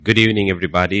Good evening,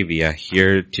 everybody. We are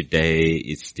here today.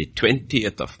 It's the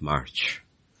 20th of March.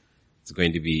 It's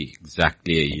going to be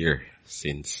exactly a year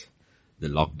since the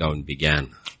lockdown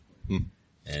began.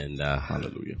 And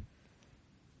Hallelujah.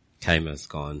 time has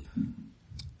gone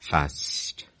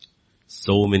fast.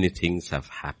 So many things have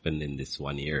happened in this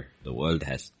 1 year. The world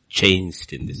has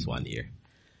changed in this 1 year.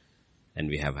 And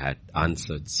we have had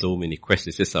answered so many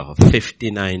questions. This is our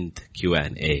 59th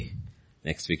Q&A.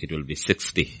 Next week it will be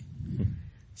 60.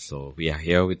 So we are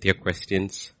here with your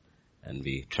questions and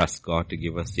we trust God to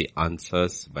give us the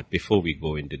answers. But before we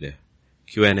go into the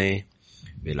Q&A,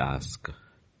 we'll ask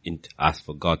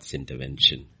for God's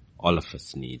intervention. All of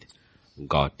us need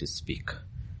God to speak,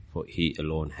 for He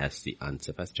alone has the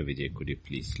answer. Pastor Vijay, could you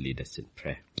please lead us in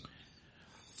prayer?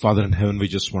 Father in heaven, we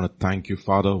just want to thank you,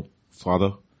 Father, for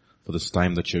this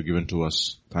time that you've given to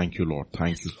us. Thank you, Lord.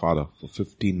 Thank you, Father, for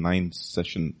 59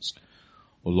 sessions.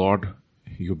 Oh Lord,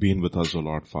 you've been with us, O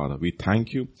Lord, Father. We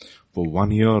thank you for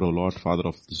 1 year, O Lord, Father,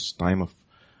 of this time of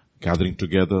gathering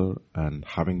together and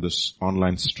having this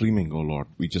online streaming, O Lord.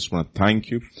 We just want to thank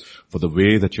you for the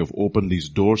way that you have opened these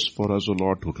doors for us, O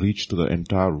Lord, to reach to the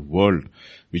entire world.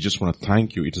 We just want to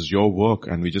thank you. It is your work,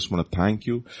 and we just want to thank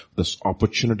you for this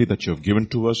opportunity that you have given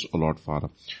to us, O Lord, Father,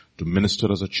 to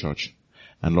minister as a church.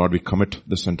 And Lord, we commit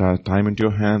this entire time into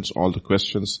your hands, all the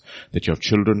questions that your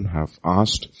children have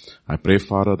asked. I pray,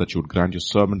 Father, that you would grant your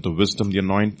servant the wisdom, the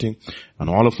anointing, and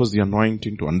all of us the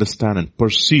anointing to understand and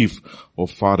perceive, oh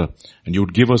Father. And you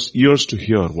would give us ears to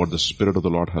hear what the Spirit of the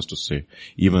Lord has to say,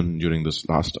 even during this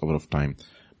last hour of time.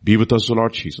 Be with us, O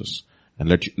Lord Jesus, and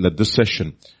let this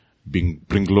session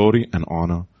bring glory and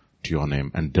honor to your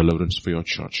name and deliverance for your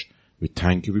church. We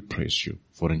thank you, we praise you.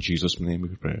 For in Jesus' name we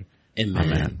pray.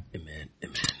 Amen. Amen.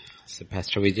 So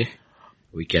Pastor Vijay,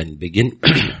 we can begin.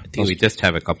 I think we just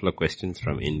have a couple of questions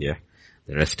from India.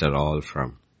 The rest are all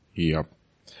from... Yeah.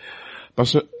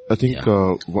 Pastor, I think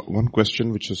one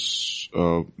question which is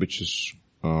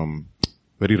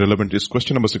very relevant is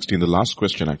question number 16, the last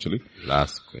question actually.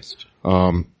 Last question.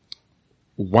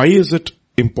 Why is it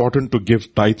important to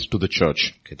give tithes to the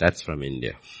church? Okay, that's from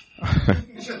India.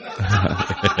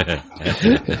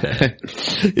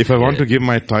 If I want to give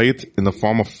my tithe in the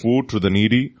form of food to the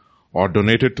needy or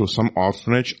donate it to some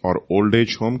orphanage or old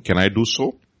age home, can I do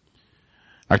so?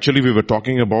 Actually, we were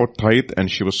talking about tithe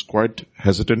and she was quite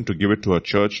hesitant to give it to her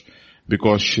church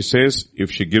because she says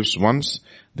if she gives once,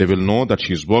 they will know that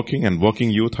she is working and working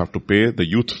youth have to pay the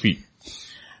youth fee.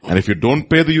 And if you don't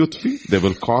pay the youth fee, they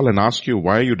will call and ask you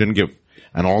why you didn't give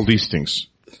and all these things.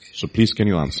 So please can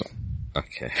you answer?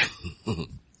 Okay.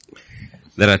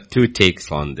 There are two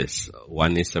takes on this.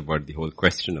 One is about the whole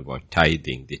question about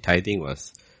tithing. The tithing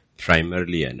was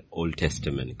primarily an Old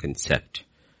Testament concept.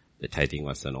 The tithing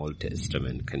was an Old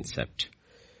Testament concept.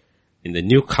 In the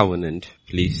New Covenant,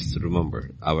 please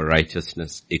remember, our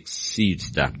righteousness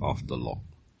exceeds that of the law.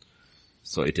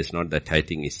 So it is not that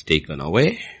tithing is taken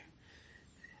away.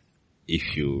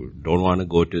 If you don't want to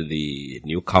go to the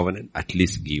New Covenant, at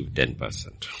least give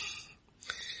 10%.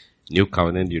 New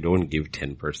Covenant, you don't give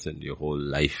 10%. Your whole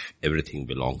life, everything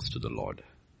belongs to the Lord.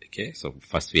 Okay, so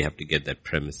first we have to get that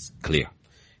premise clear.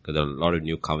 Because a lot of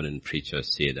New Covenant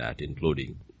preachers say that,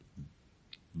 including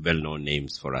well-known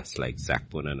names for us like Zach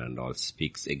Boonen and all,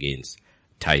 speaks against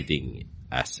tithing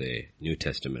as a New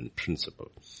Testament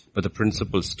principle. But the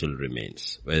principle still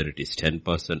remains, whether it is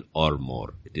 10% or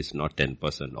more. It is not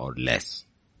 10% or less.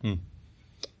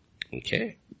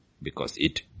 Okay, because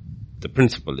the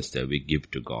principle is that we give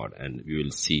to God, and we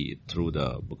will see through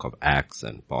the book of Acts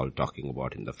and Paul talking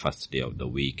about in the first day of the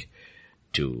week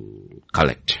to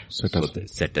collect,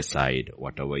 set aside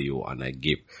whatever you want to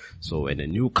give. So when a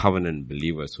new covenant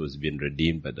believer who has been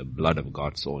redeemed by the blood of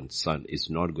God's own Son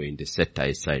is not going to set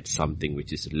aside something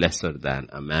which is lesser than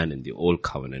a man in the old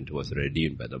covenant who was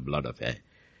redeemed by the blood of a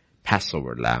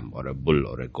Passover lamb or a bull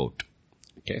or a goat.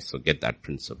 Okay, so get that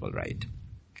principle right.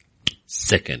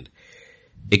 Second,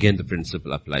 again, the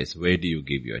principle applies. Where do you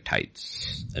give your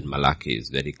tithes? And Malachi is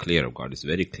very clear. God is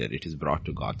very clear. It is brought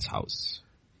to God's house.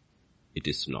 It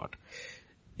is not.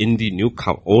 In the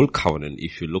old covenant,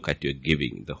 if you look at your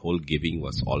giving, the whole giving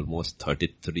was almost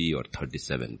 33 or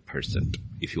 37%.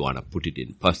 If you want to put it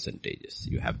in percentages,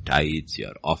 you have tithes,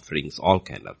 your offerings, all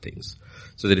kind of things.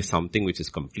 So there is something which is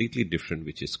completely different,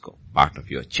 which is part of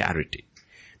your charity.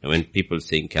 Now when people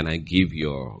saying, can I give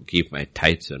my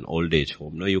tithes to an old age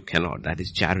home? No, you cannot. That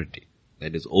is charity.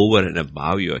 That is over and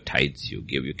above your tithes you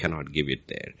give. You cannot give it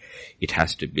there. It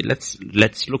has to be, let's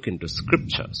look into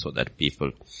scripture so that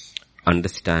people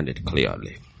understand it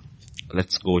clearly.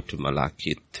 Let's go to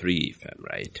Malachi 3, if I'm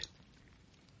right.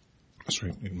 That's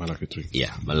right, in Malachi 3.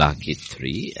 Yeah, Malachi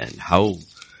 3, and how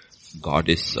God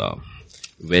is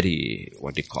very,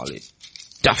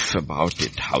 tough about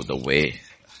it, how the way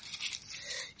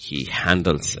He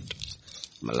handles it.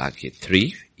 Malachi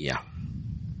 3, yeah.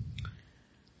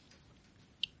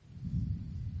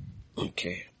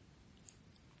 Okay.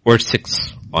 Verse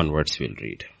 6 onwards we'll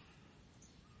read.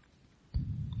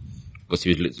 Because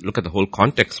we look at the whole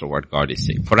context of what God is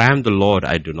saying. For I am the Lord,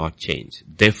 I do not change.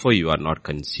 Therefore you are not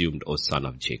consumed, O son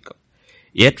of Jacob.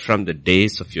 Yet from the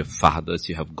days of your fathers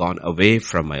you have gone away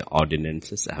from my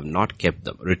ordinances, I have not kept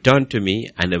them. Return to me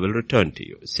and I will return to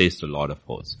you, says the Lord of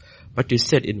hosts. But you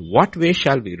said, in what way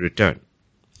shall we return?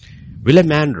 Will a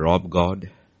man rob God?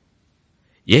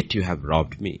 Yet you have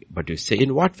robbed me. But you say,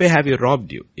 in what way have you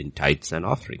robbed you? In tithes and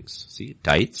offerings. See,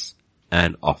 tithes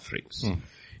and offerings.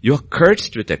 You are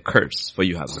cursed with a curse, for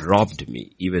you have robbed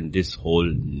me, even this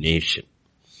whole nation.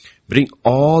 Bring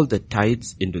all the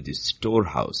tithes into the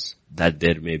storehouse, that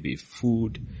there may be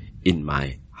food in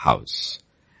my house.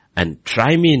 And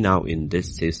try me now in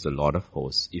this, says the Lord of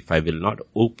hosts, if I will not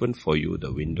open for you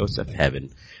the windows of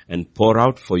heaven and pour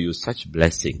out for you such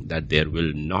blessing that there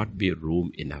will not be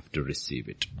room enough to receive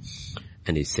it.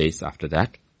 And he says after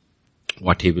that,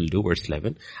 what he will do, verse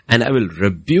 11, and I will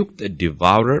rebuke the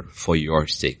devourer for your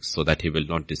sake, so that he will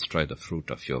not destroy the fruit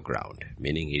of your ground.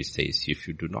 Meaning he says, if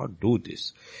you do not do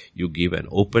this, you give an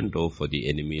open door for the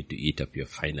enemy to eat up your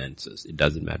finances. It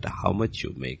doesn't matter how much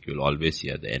you make, you'll always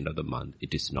hear at the end of the month,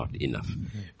 it is not enough.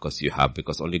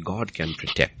 Because only God can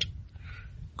protect.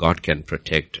 God can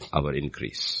protect our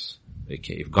increase.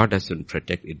 Okay, if God doesn't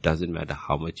protect, it doesn't matter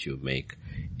how much you make,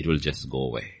 it will just go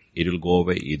away. It will go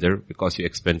away either because your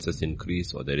expenses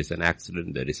increase, or there is an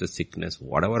accident, there is a sickness,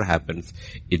 whatever happens,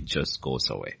 it just goes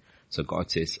away. So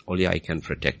God says, only I can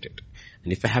protect it.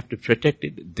 And if I have to protect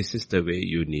it, this is the way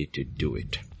you need to do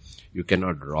it. You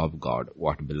cannot rob God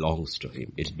what belongs to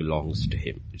Him. It belongs to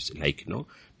Him. It's like,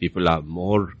 people are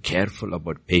more careful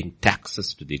about paying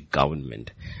taxes to the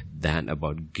government than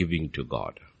about giving to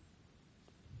God.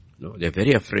 No, they're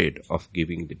very afraid of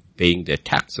paying their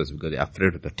taxes because they're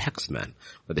afraid of the tax man,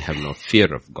 but they have no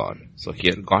fear of God. So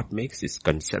here God makes this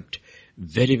concept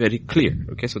very, very clear.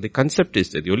 Okay, so the concept is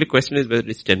that the only question is whether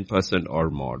it's 10% or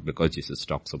more, because Jesus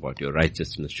talks about your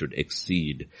righteousness should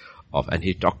exceed and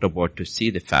he talked about to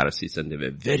see the Pharisees, and they were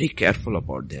very careful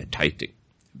about their tithing.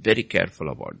 Very careful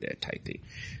about their tithing.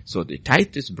 So the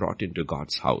tithe is brought into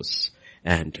God's house,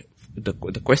 and the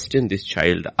question this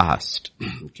child asked,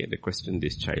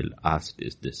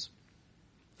 is this.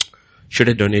 Should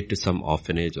I donate to some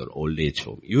orphanage or old age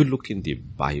home? You look in the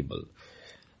Bible.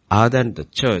 Other than the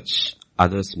church,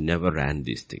 others never ran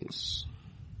these things.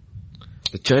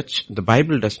 The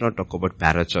Bible does not talk about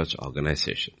parachurch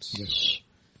organizations. Yes.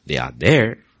 They are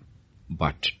there,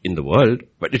 but in the world,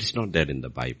 but it is not there in the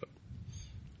Bible.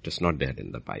 It is not there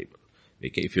in the Bible.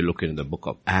 Okay, if you look in the book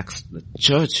of Acts, the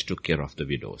church took care of the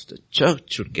widows. The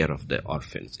church took care of the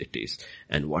orphans, it is.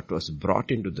 And what was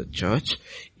brought into the church,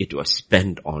 it was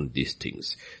spent on these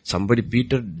things.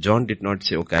 John did not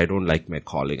say, okay, I don't like my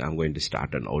calling, I'm going to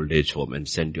start an old age home and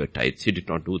send your tithes. He did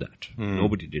not do that.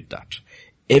 Nobody did that.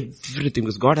 Everything,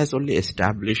 because God has only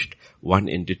established one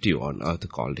entity on earth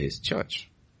called His church.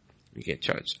 Okay,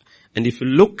 church. And if you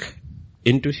look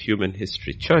into human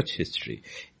history, church history,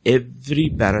 every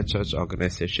parachurch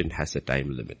organization has a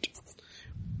time limit.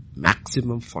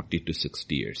 Maximum 40 to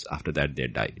 60 years. After that, they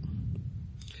die.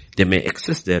 They may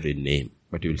exist there in name,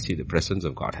 but you will see the presence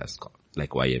of God has gone. Like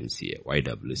YMCA,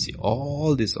 YWC,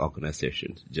 all these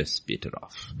organizations just peter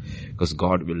off. Because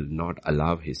God will not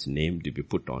allow His name to be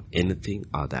put on anything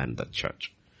other than the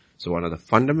church. So one of the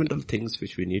fundamental things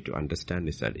which we need to understand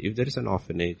is that if there is an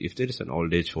orphanage, if there is an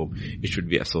old age home, it should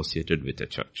be associated with a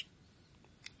church.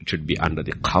 It should be under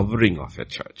the covering of a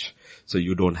church. So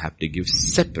you don't have to give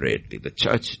separately. The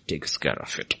church takes care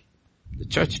of it. The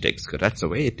church takes care. That's the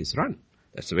way it is run.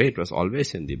 That's the way it was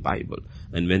always in the Bible.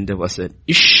 And when there was an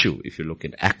issue, if you look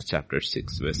in Acts chapter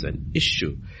 6, there's an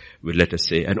issue with, let us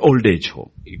say, an old age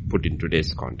home. You put in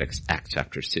today's context, Acts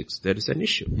chapter 6, there is an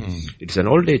issue. It's an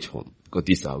old age home because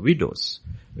these are widows.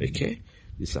 Okay?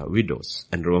 These are widows.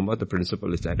 And remember, the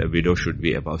principle is that a widow should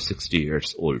be above 60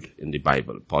 years old in the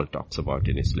Bible. Paul talks about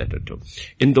in his letter too.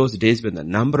 In those days when the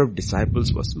number of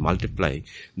disciples was multiplying,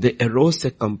 there arose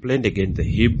a complaint against the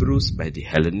Hebrews by the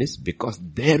Hellenists because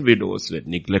their widows were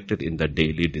neglected in the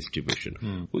daily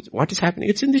distribution. What is happening?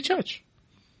 It's in the church.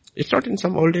 It's not in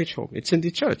some old age home. It's in the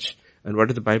church. And what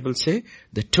does the Bible say?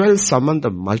 The 12 summoned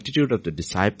the multitude of the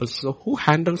disciples. So who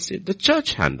handles it? The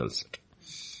church handles it.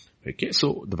 Okay,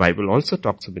 so the Bible also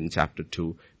talks about in chapter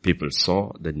 2, people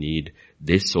saw the need,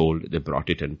 they sold, they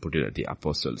brought it and put it at the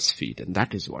apostles' feet. And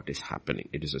that is what is happening.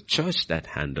 It is a church that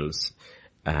handles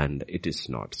And it is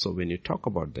not. So when you talk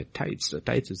about the tithes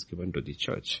is given to the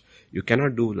church. You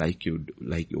cannot do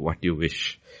what you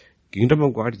wish. Kingdom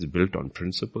of God is built on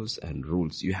principles and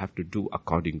rules. You have to do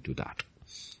according to that.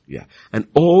 Yeah. And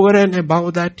over and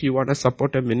above that, you want to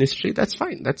support a ministry, that's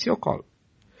fine. That's your call.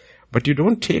 But you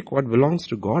don't take what belongs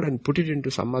to God and put it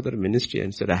into some other ministry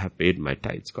and say, I have paid my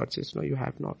tithes. God says, no, you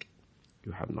have not.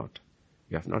 You have not.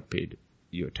 You have not paid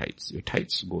your tithes. Your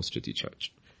tithes goes to the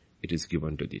church. It is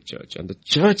given to the church. And the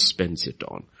church spends it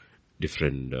on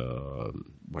different,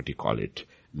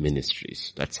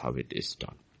 ministries. That's how it is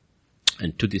done.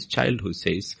 And to this child who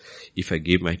says, if I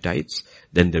give my tithes,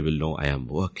 then they will know I am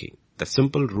working. The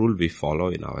simple rule we follow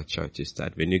in our church is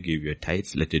that when you give your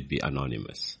tithes, let it be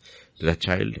anonymous. To the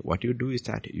child, what you do is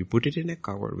that you put it in a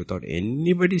cover without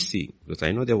anybody seeing. Because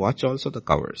I know they watch also the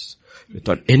covers.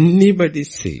 Without anybody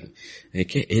seeing.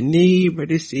 Okay,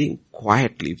 anybody seeing,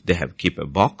 quietly, if they have keep a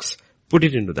box, put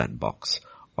it into that box.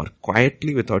 Or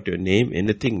quietly, without your name,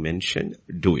 anything mentioned,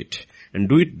 do it. And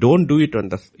don't do it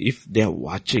if they are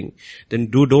watching, then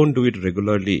don't do it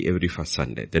regularly every first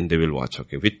Sunday. Then they will watch,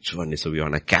 okay, which one is, so we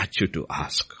want to catch you to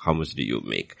ask, how much do you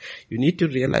make? You need to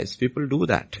realize people do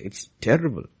that. It's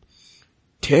terrible.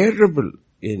 Terrible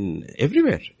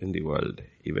everywhere in the world.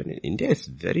 Even in India, it's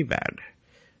very bad.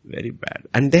 Very bad.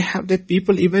 And they have the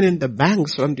people even in the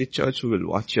banks from the church who will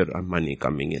watch your money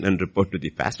coming in and report to the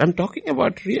pastor. I'm talking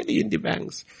about really in the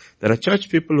banks. There are church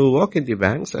people who work in the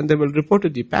banks and they will report to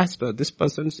the pastor, this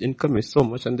person's income is so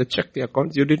much, and they check the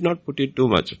accounts, you did not put in too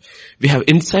much. We have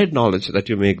inside knowledge that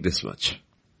you make this much.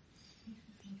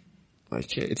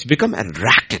 Okay, it's become a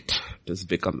racket. It has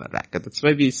become a racket. That's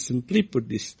why we simply put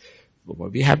this.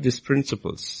 We have these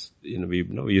principles. We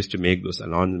used to make those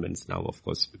announcements now, of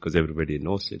course, because everybody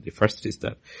knows it. The first is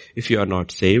that if you are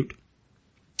not saved,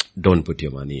 don't put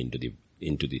your money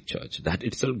into the church. That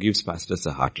itself gives pastors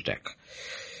a heart attack.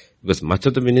 Because much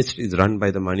of the ministry is run by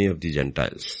the money of the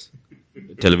Gentiles.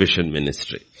 Television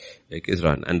ministry is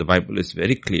run. And the Bible is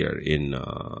very clear in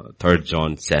 3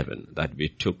 John 7 that we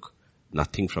took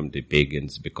nothing from the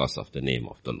pagans because of the name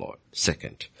of the Lord.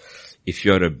 Second, if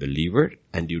you are a believer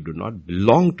and you do not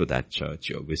belong to that church,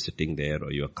 you're visiting there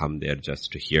or you come there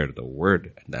just to hear the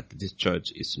word, and that this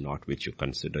church is not which you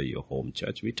consider your home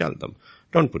church, we tell them,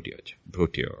 don't put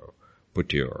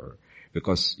your,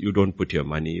 because you don't put your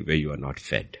money where you are not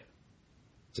fed.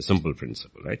 It's a simple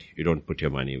principle, right? You don't put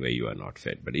your money where you are not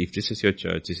fed. But if this is your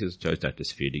church, this is a church that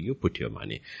is feeding you, put your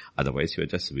money. Otherwise, you're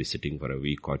just visiting for a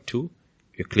week or two.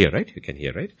 You're clear, right? You can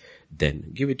hear, right?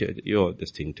 Then give it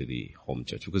this thing to the home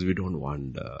church, because we don't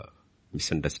want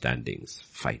misunderstandings,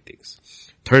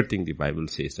 fightings. Third thing, the Bible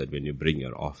says that when you bring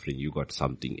your offering, you got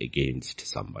something against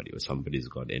somebody, or somebody's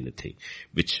got anything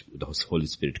which the Holy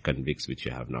Spirit convicts, which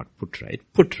you have not put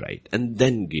right, and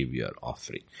then give your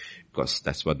offering. Because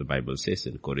that's what the Bible says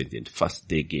in Corinthians. First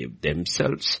they gave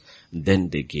themselves, then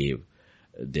they gave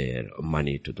their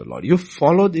money to the Lord. You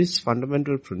follow these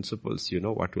fundamental principles,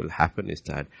 what will happen is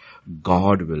that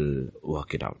God will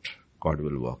work it out. God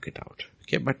will work it out.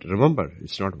 Okay, but remember,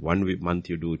 it's not 1 month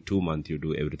you do, 2 months you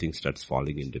do, everything starts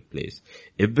falling into place.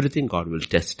 Everything God will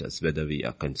test us whether we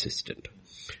are consistent.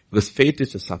 Because faith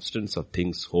is the substance of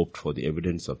things hoped for, the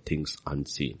evidence of things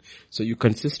unseen. So you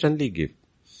consistently give.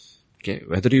 Okay,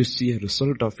 whether you see a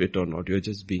result of it or not, you're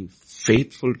just being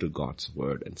faithful to God's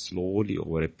word, and slowly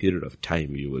over a period of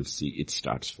time you will see it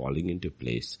starts falling into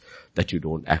place, that you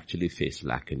don't actually face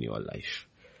lack in your life.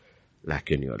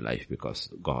 Lack in your life because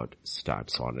God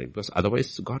starts honoring. Because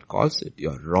otherwise God calls it,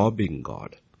 you're robbing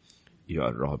God. You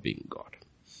are robbing God.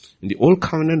 In the old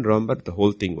covenant, remember, the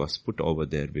whole thing was put over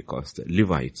there because the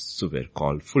Levites who were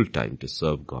called full time to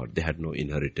serve God, they had no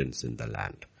inheritance in the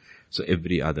land. So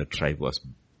every other tribe was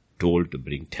told to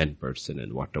bring 10%,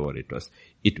 and whatever it was,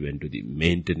 it went to the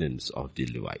maintenance of the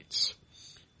Levites.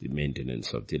 The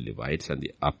maintenance of the Levites and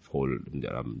the uphold,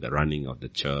 the running of the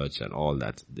church and all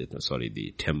that,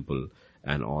 the temple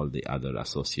and all the other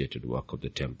associated work of the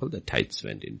temple, the tithes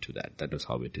went into that. That was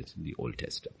how it is in the Old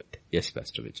Testament. Yes,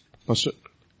 Pastor Vijay. Pastor,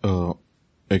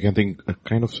 again, I think a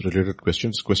kind of related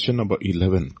questions. Question number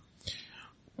 11.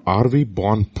 Are we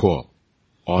born poor,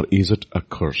 or is it a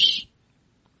curse?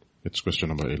 It's question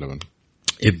number 11.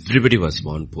 Everybody was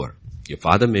born poor. Your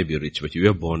father may be rich, but you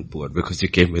were born poor because you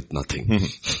came with nothing.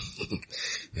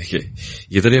 Okay.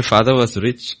 Either your father was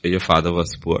rich or your father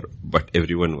was poor, but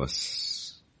everyone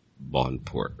was born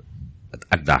poor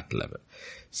at that level.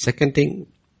 Second thing,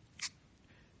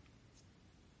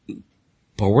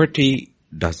 poverty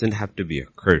doesn't have to be a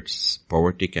curse.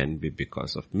 Poverty can be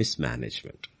because of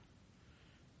mismanagement.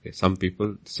 Okay. Some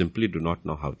people simply do not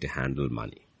know how to handle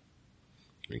money.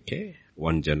 Okay,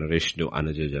 one generation to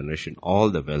another generation, all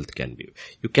the wealth can be.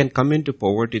 You can come into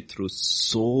poverty through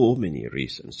so many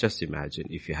reasons. Just imagine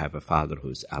if you have a father who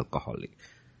is alcoholic.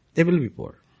 They will be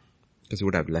poor because you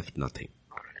would have left nothing.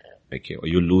 Okay, or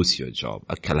you lose your job,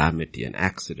 a calamity, an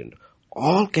accident.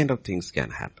 All kind of things can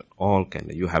happen.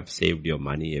 You have saved your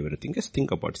money, everything. Just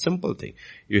think about simple thing.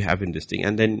 You have in this thing,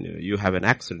 and then you have an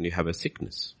accident, you have a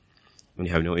sickness, and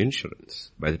you have no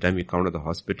insurance. By the time you come to the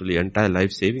hospital, your entire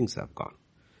life savings have gone.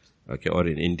 Okay, or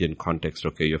in Indian context,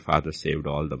 okay, your father saved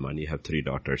all the money, you have 3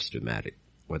 daughters to marry.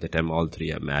 By the time all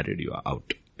 3 are married, you are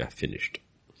out. You are finished.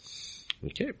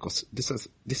 Okay, because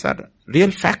these are real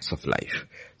facts of life.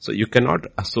 So you cannot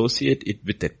associate it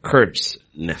with a curse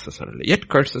necessarily. Yet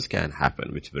curses can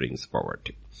happen which brings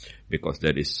poverty. Because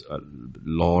there is a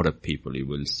lot of people, you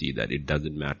will see that it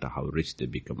doesn't matter how rich they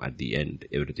become, at the end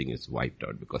everything is wiped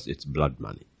out because it's blood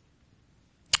money.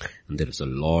 And there is a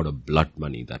lot of blood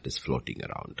money that is floating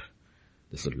around.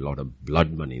 There's a lot of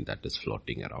blood money that is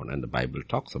floating around, and the Bible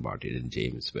talks about it in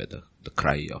James, where the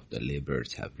cry of the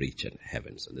laborers have reached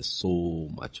heavens, and there's so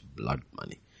much blood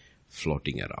money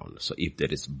floating around. So if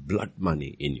there is blood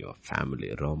money in your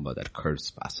family, remember that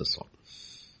curse passes on.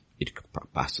 It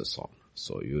passes on.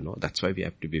 So, that's why we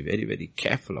have to be very, very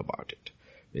careful about it.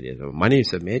 Money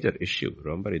is a major issue.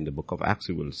 Remember, in the book of Acts,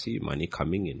 you will see money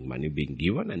coming in, money being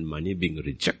given and money being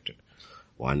rejected.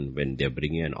 One, when they're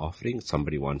bringing an offering,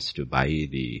 somebody wants to buy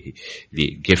the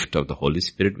gift of the Holy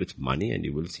Spirit with money, and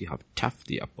you will see how tough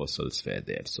the apostles were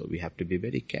there. So we have to be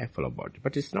very careful about it.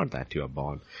 But it's not that you are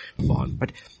born.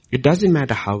 But it doesn't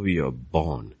matter how you are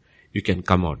born. You can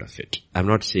come out of it. I'm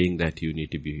not saying that you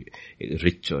need to be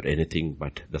rich or anything,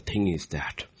 but the thing is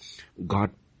that God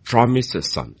promises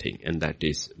something, and that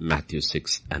is Matthew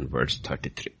 6 and verse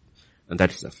 33. And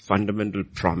that is a fundamental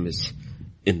promise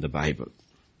in the Bible.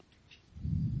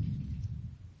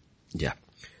 Yeah.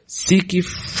 Seek ye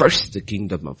first the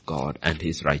kingdom of God and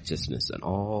his righteousness, and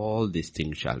all these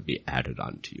things shall be added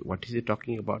unto you. What is he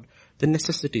talking about? The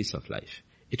necessities of life.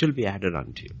 It will be added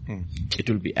unto you. It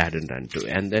will be added unto you.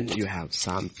 And then you have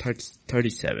Psalm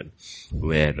 37,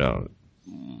 where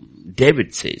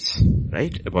David says,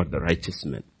 right, about the righteous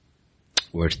man.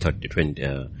 Verse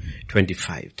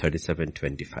 25, 37,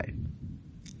 25,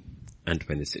 and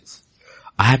 26.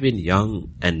 I have been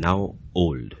young and now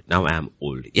old. Now I am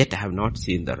old. Yet I have not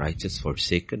seen the righteous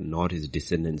forsaken, nor his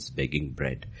descendants begging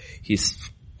bread. He is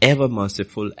ever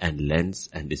merciful and lends,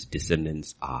 and his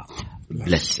descendants are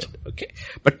blessed. Okay.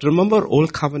 But remember,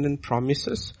 old covenant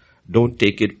promises, don't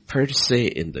take it per se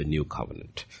in the new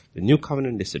covenant. The new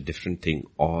covenant is a different thing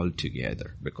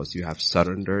altogether, because you have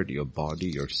surrendered your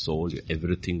body, your soul, your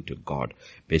everything to God.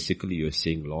 Basically, you're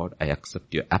saying, Lord, I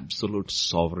accept your absolute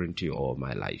sovereignty over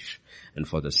my life. And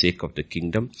for the sake of the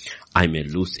kingdom, I may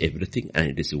lose everything, and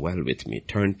it is well with me.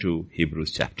 Turn to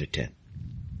Hebrews chapter 10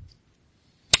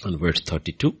 and verse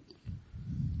 32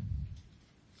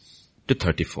 to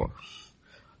 34.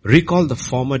 Recall the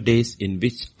former days in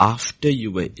which, after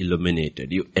you were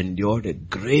illuminated, you endured a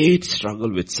great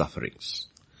struggle with sufferings,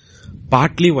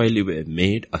 partly while you were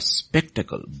made a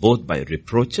spectacle both by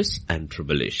reproaches and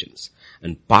tribulations,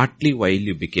 and partly while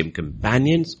you became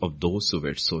companions of those who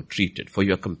were so treated. For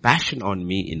your compassion on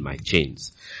me in my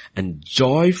chains, and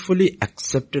joyfully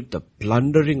accepted the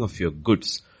plundering of your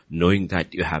goods, knowing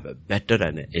that you have a better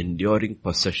and an enduring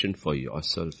possession for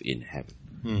yourself in heaven.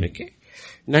 Okay?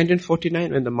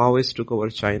 1949, when the Maoists took over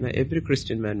China, every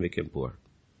Christian man became poor.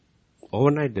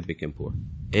 Overnight they became poor.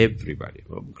 Everybody.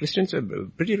 Christians were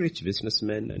pretty rich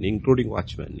businessmen, and including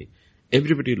watchmen.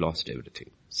 Everybody lost everything.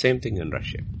 Same thing in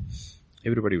Russia.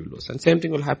 Everybody will lose. And same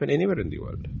thing will happen anywhere in the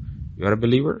world. You are a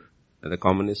believer, and the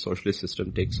communist socialist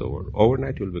system takes over.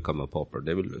 Overnight you will become a pauper.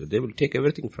 They will take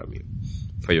everything from you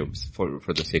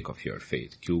for the sake of your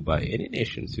faith. Cuba, any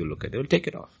nations you look at, they will take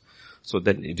it off. So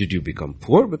then, did you become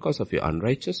poor because of your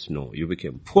unrighteousness? No, you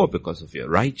became poor because of your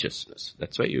righteousness.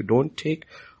 That's why you don't take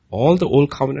all the old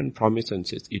covenant promises and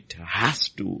says, it has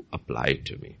to apply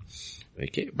to me.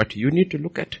 Okay, but you need to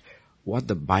look at what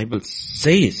the Bible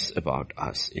says about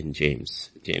us in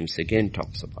James. James again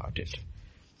talks about it.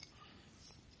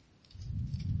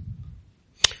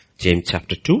 James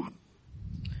chapter 2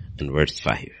 and verse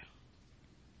 5.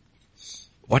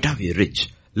 What are we rich?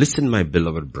 Listen, my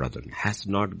beloved brethren, has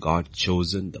not God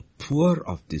chosen the poor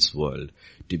of this world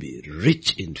to be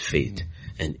rich in faith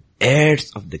and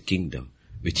heirs of the kingdom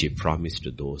which he promised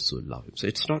to those who love him? So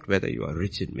it's not whether you are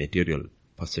rich in material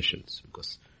possessions,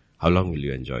 because how long will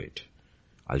you enjoy it?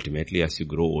 Ultimately, as you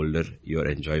grow older, your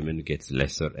enjoyment gets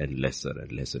lesser and lesser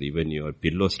and lesser. Even your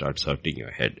pillow starts hurting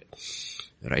your head.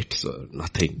 Right? So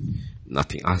nothing.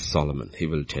 Ask Solomon, he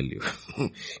will tell you.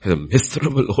 He's a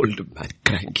miserable old man,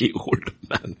 cranky old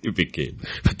man he became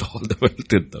with all the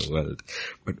wealth in the world.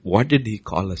 But what did he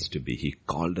call us to be? He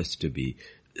called us to be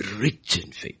rich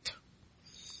in faith.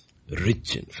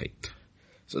 Rich in faith.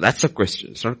 So that's a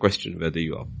question. It's not a question whether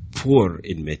you are poor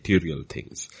in material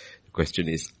things. The question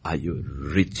is, are you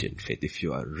rich in faith? If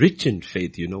you are rich in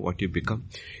faith, you know what you become?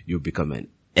 You become an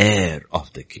heir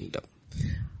of the kingdom.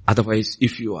 Otherwise,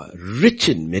 if you are rich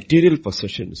in material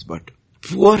possessions but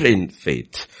poor in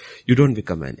faith, you don't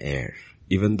become an heir.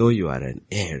 Even though you are an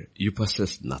heir, you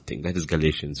possess nothing. That is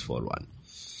Galatians 4:1.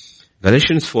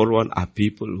 Galatians 4:1 are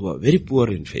people who are very poor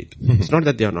in faith. It's not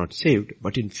that they are not saved,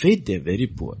 but in faith they are very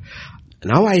poor.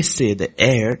 Now I say the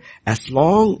heir, as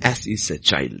long as he's a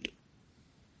child.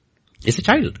 He's a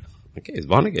child. Okay, he's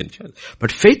born again child.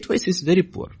 But faith-wise he's very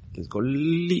poor. He's got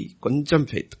only konjam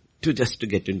faith to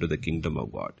get into the kingdom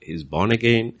of God. He's born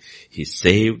again, he's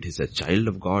saved, he's a child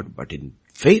of God, but in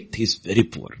faith he's very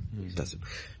poor.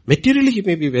 Materially he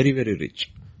may be very, very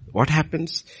rich. What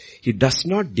happens? He does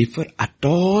not differ at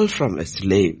all from a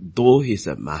slave, though he is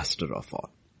a master of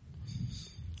all.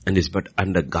 And is but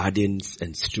under guardians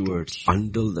and stewards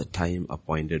until the time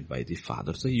appointed by the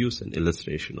Father. So use an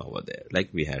illustration over there. Like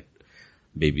we had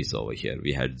babies over here.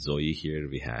 We had Zoe here.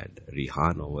 We had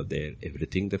Rihan over there.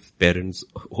 Everything the parents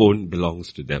own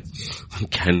belongs to them.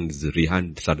 Can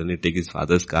Rihan suddenly take his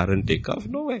father's car and take off?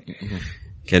 No way.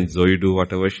 Can Zoe do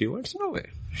whatever she wants? No way.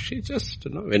 She just,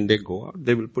 when they go out,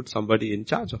 they will put somebody in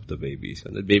charge of the babies,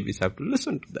 and the babies have to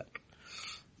listen to that.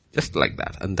 Just like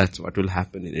that. And that's what will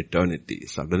happen in eternity.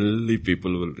 Suddenly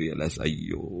people will realize,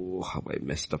 ayyo, how I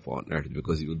messed up on earth,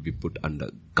 because you will be put under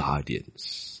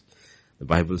guardians. The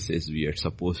Bible says we are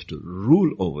supposed to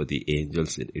rule over the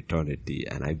angels in eternity,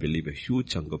 and I believe a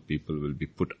huge chunk of people will be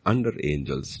put under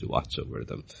angels to watch over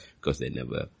them, because they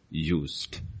never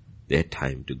used their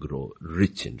time to grow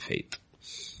rich in faith.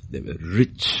 They were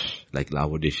rich like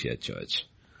Laodicea church.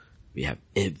 We have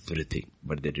everything,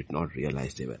 but they did not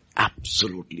realize they were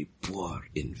absolutely poor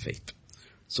in faith.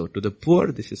 So to the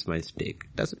poor, this is my stake.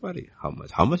 Doesn't worry how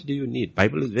much. How much do you need?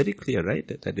 Bible is very clear, right?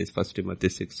 That is 1 Timothy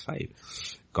 6:5.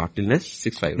 Godliness,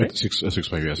 6:5, right?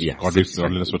 6:5, yes. Yeah.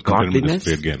 Godliness, but godliness,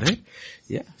 great gain. Right?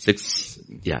 Yeah,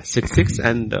 6:6,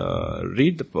 and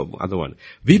read the other one.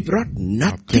 We brought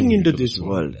nothing into this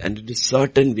world, and it is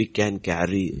certain we can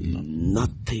carry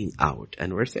nothing out.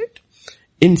 And verse 8.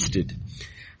 Instead,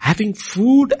 having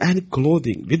food and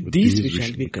clothing, with these we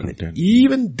shall be content.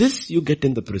 Even this you get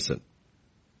in the prison.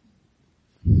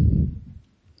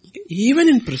 Even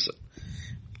in prison.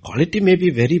 Quality may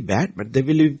be very bad, but they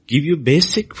will give you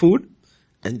basic food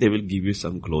and they will give you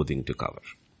some clothing to cover.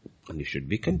 And you should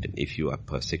be content. If you are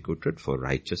persecuted for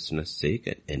righteousness' sake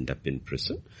and end up in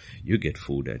prison, you get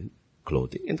food and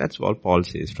clothing. And that's what Paul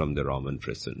says from the Roman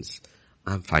prisons.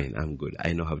 I'm fine, I'm good.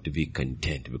 I know how to be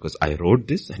content because I wrote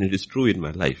this and it is true in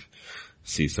my life.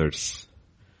 Caesar's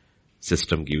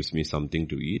system gives me something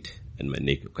to eat and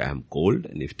I'm cold,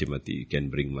 and if Timothy can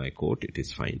bring my coat, it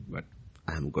is fine, but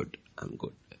I'm good.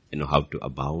 I know how to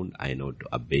abound. I know to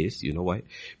abase. You know why?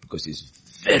 Because he's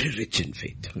very rich in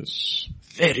faith. Yes.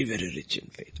 Very, very rich in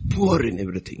faith. Poor in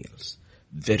everything else.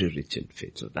 Very rich in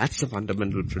faith. So that's the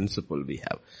fundamental principle we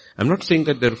have. I'm not saying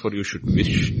that therefore you should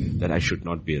wish that I should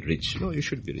not be rich. No, you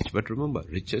should be rich. But remember,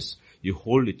 riches, you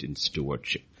hold it in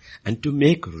stewardship. And to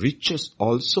make riches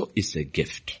also is a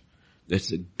gift.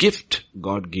 There's a gift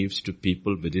God gives to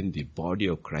people within the body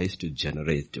of Christ to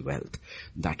generate wealth.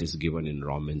 That is given in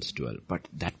Romans 12. But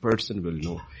that person will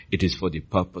know it is for the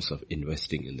purpose of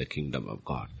investing in the kingdom of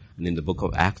God. And in the book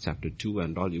of Acts chapter 2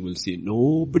 and all, you will see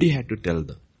nobody had to tell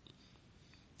them.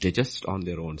 They just on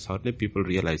their own. Certainly people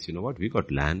realize, you know what, we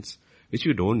got lands which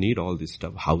we don't need all this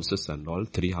stuff. Houses and all,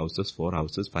 3 houses, 4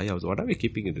 houses, 5 houses. What are we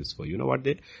keeping it this for? You know what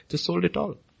they just sold it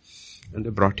all. And they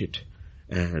brought it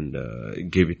and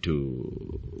gave it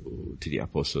to the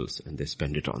apostles, and they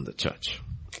spent it on the church.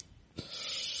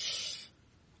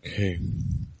 Okay.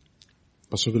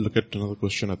 So we'll look at another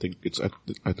question. I think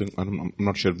I'm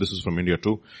not sure if this is from India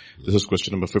too. This is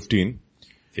question number 15.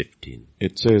 15.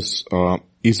 It says,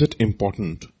 is it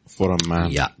important for a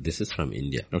man? Yeah, this is from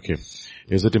India. Okay.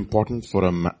 Is it important for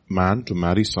a man to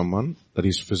marry someone that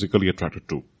he's physically attracted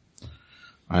to?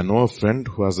 I know a friend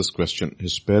who has this question.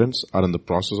 His parents are in the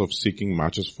process of seeking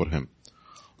matches for him.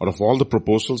 Out of all the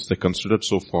proposals they considered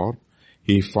so far,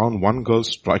 he found one girl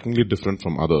strikingly different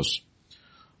from others.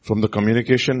 From the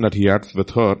communication that he had with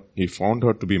her, he found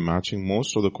her to be matching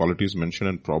most of the qualities mentioned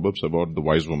in Proverbs about the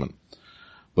wise woman.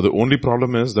 But the only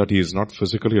problem is that he is not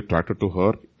physically attracted to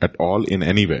her at all in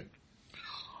any way.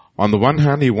 On the one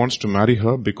hand, he wants to marry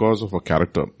her because of her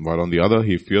character, while on the other,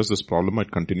 he fears this problem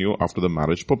might continue after the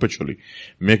marriage perpetually,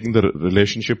 making the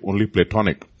relationship only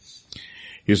platonic.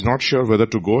 He is not sure whether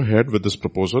to go ahead with this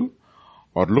proposal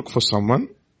or look for someone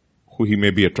who he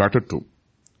may be attracted to.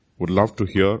 Would love to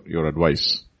hear your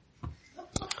advice.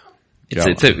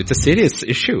 It's a serious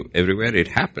issue. Everywhere it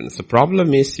happens. The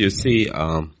problem is, you see,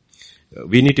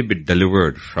 we need to be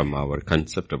delivered from our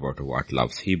concept about what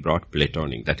loves. He brought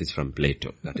platonic. That is from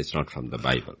Plato. That is not from the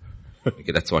Bible.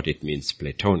 Okay, that's what it means,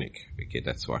 platonic. Okay,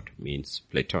 that's what means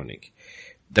platonic.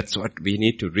 That's what we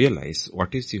need to realize.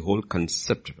 What is the whole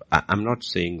concept? I'm not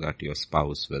saying that your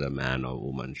spouse, whether man or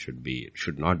woman,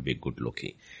 should not be good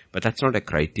looking. But that's not a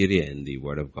criteria in the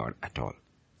Word of God at all.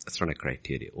 That's not a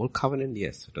criteria. Old covenant,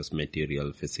 yes, it was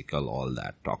material, physical, all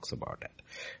that talks about it.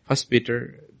 First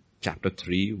Peter chapter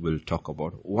 3 will talk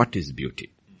about what is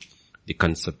beauty. The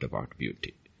concept about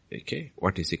beauty. Okay?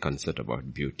 What is the concept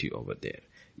about beauty over there?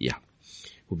 Yeah.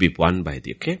 Will be won by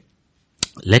the, okay?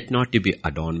 Let not be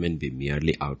adornment be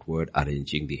merely outward,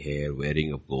 arranging the hair,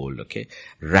 wearing of gold, okay?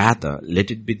 Rather,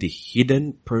 let it be the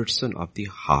hidden person of the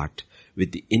heart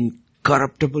with the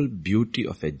incorruptible beauty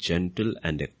of a gentle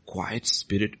and a quiet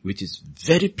spirit, which is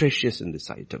very precious in the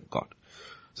sight of God.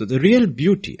 So the real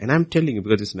beauty, and I'm telling you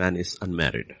because this man is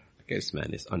unmarried. Okay, this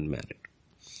man is unmarried.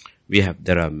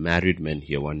 There are married men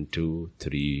here, 1, 2,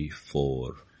 3,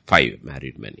 4, 5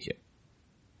 married men here.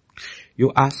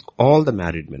 You ask all the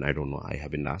married men, I don't know, I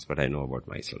haven't asked, but I know about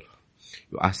myself.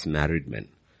 You ask married men,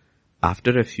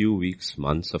 after a few weeks,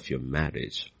 months of your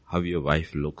marriage, how your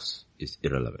wife looks is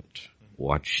irrelevant.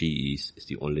 What she is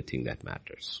the only thing that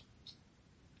matters.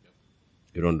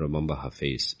 You don't remember her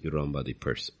face, you remember the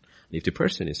person. And if the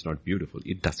person is not beautiful,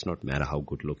 it does not matter how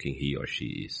good looking he or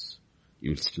she is.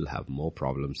 You'll still have more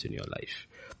problems in your life.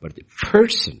 But the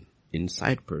person,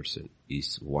 inside person,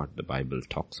 is what the Bible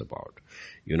talks about.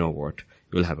 You know what?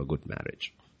 You'll have a good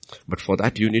marriage. But for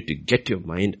that you need to get your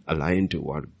mind aligned to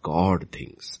what God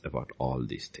thinks about all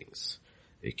these things.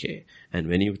 Okay? And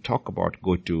when you talk about,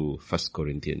 go to 1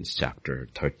 Corinthians chapter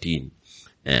 13.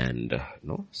 And,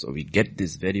 so we get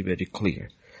this very, very clear.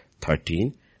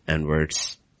 13 and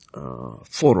verse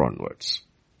 4 onwards.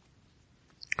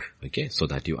 Okay? So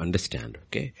that you understand,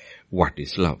 okay? What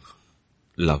is love?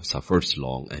 Love suffers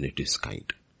long and it is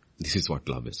kind. This is what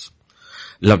love is.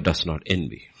 Love does not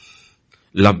envy.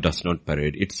 Love does not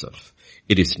parade itself.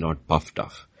 It is not puffed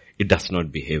up. It does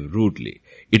not behave rudely.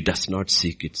 It does not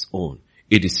seek its own.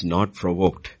 It is not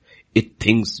provoked. It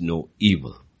thinks no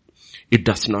evil. It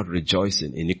does not rejoice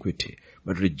in iniquity,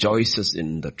 but rejoices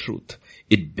in the truth.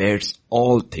 It bears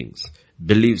all things,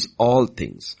 believes all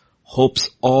things, hopes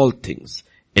all things,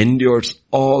 endures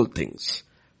all things.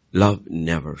 Love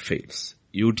never fails.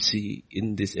 You'd see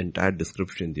in this entire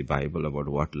description in the Bible about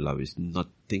what love is,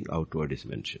 nothing outward is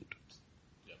mentioned.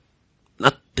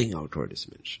 Nothing outward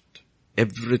is mentioned.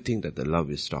 Everything that the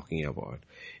love is talking about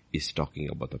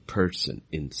the person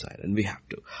inside. And we have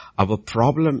to. Our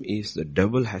problem is the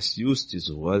devil has used this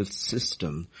world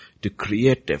system to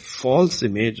create a false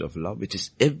image of love, which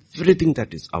is everything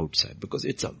that is outside, because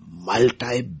it's a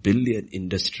multi-billion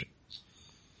industry.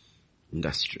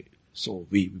 So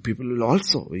people will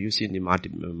also, you see in the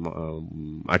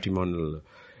matrimonial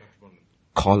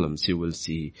columns, you will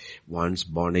see once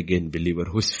born again believer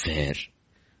who's fair,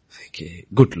 okay,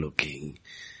 good looking.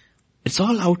 It's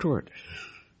all outward.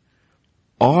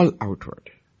 All outward.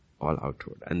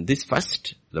 And this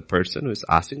first, the person who is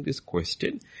asking this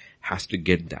question has to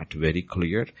get that very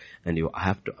clear, and we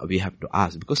have to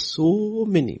ask, because so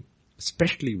many,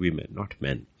 especially women, not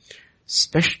men,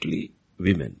 especially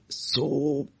women,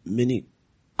 so many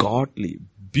godly,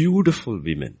 beautiful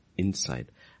women inside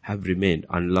have remained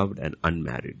unloved and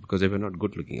unmarried because they were not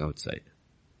good looking outside.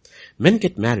 Men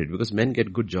get married because men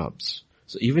get good jobs.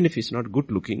 So even if he's not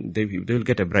good looking, they will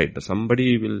get a bride.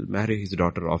 Somebody will marry his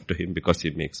daughter off to him because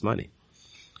he makes money.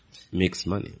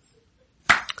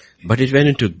 But it went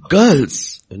into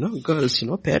girls,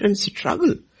 parents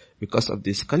struggle because of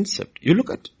this concept. You look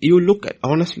at,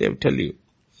 honestly, I'll tell you,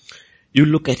 you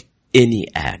look at any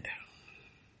ad,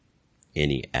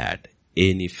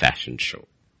 any fashion show,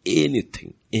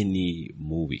 anything, any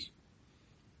movie.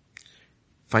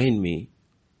 Find me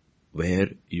where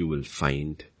you will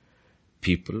find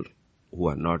people who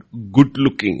are not good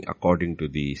looking according to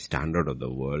the standard of the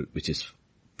world, which is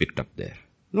picked up there.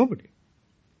 Nobody.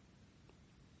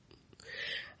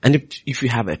 And if you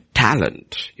have a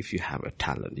talent,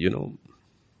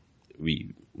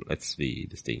 we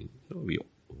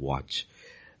watch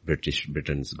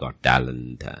Britain's Got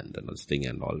Talent and this thing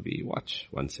and all we watch.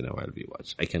 Once in a while we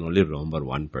watch. I can only remember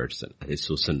one person, that is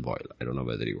Susan Boyle. I don't know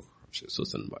whether you watch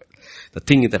Susan Boyle. The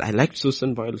thing is that I liked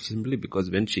Susan Boyle simply because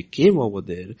when she came over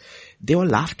there, they all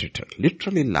laughed at her.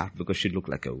 Literally laughed because she looked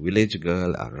like a village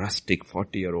girl, a rustic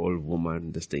 40-year-old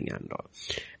woman, this thing and all.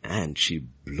 And she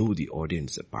blew the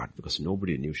audience apart because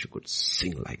nobody knew she could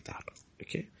sing like that.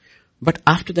 Okay. But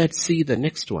after that, see the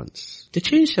next ones. They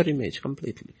changed her image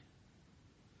completely.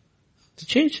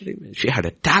 She had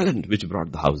a talent which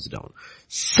brought the house down.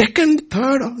 Second,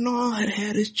 third, oh no, her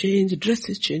hair is changed, dress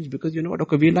is changed, because you know what,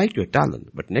 okay, we like your talent,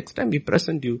 but next time we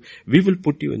present you, we will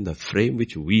put you in the frame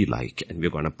which we like, and we're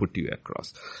gonna put you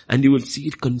across. And you will see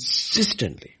it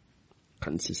consistently.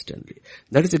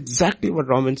 That is exactly what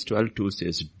Romans 12:2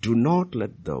 says. Do not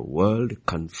let the world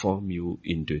conform you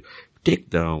into,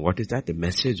 take the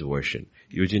Message version,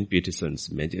 Eugene Peterson's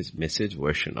Message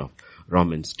version of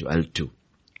Romans 12:2.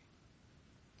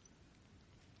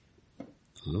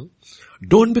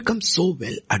 Don't become so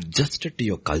well adjusted to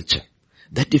your culture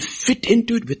that you fit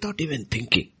into it without even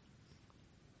thinking.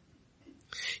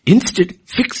 Instead,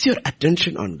 fix your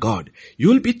attention on God. You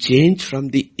will be changed from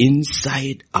the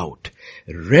inside out.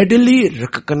 Readily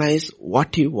recognize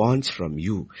what He wants from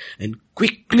you and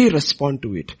quickly respond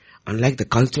to it, unlike the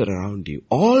culture around you,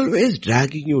 always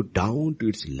dragging you down to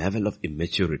its level of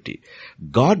immaturity.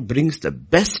 God brings the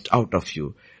best out of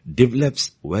you,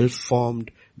 develops well-formed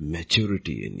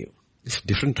maturity in you. It's a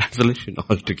different translation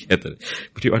altogether.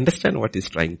 But you understand what he's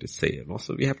trying to say. And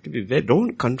also we have to be very,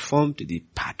 don't conform to the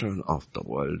pattern of the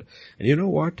world. And you know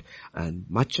what? And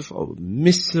much of our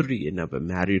misery in our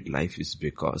married life is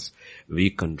because we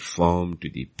conform to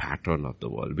the pattern of the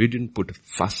world. We didn't put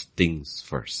first things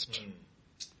first.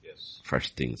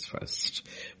 First things first.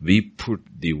 We put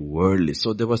the worldly.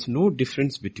 So there was no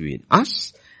difference between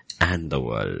us and the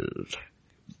world.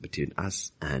 Between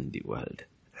us and the world.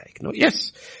 No,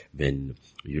 yes, when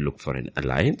you look for an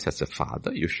alliance as a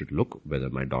father, you should look whether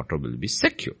my daughter will be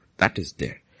secure. That is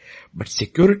there. But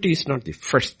security is not the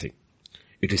first thing.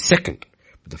 It is second.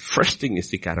 But the first thing is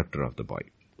the character of the boy.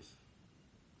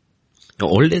 Now,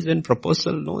 old days when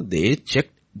proposal, they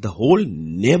checked the whole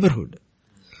neighborhood.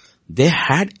 They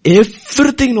had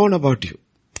everything known about you.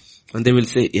 And they will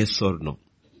say yes or no.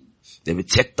 They will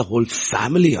check the whole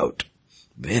family out.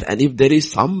 And if there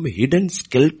is some hidden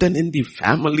skeleton in the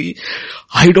family,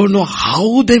 I don't know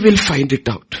how they will find it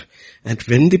out. And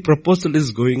when the proposal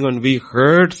is going on, we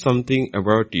heard something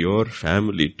about your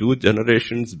family. 2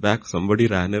 generations back, somebody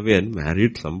ran away and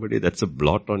married somebody. That's a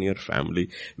blot on your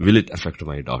family. Will it affect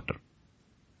my daughter?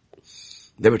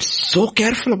 They were so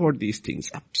careful about these things.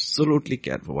 Absolutely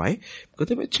careful. Why? Because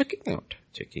they were checking out.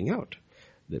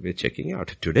 They were checking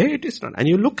out. Today it is not. And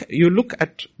you look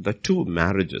at the 2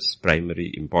 marriages,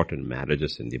 primary important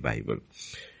marriages in the Bible.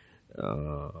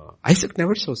 Isaac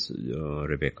never saw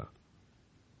Rebekah.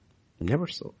 Never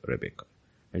saw Rebekah.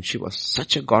 And she was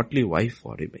such a godly wife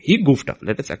for him. He goofed up.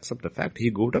 Let us accept the fact. He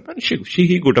goofed up and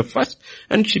he goofed up first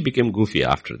and she became goofy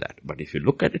after that. But if you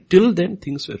look at it, till then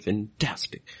things were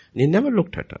fantastic. And he never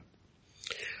looked at her.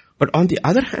 But on the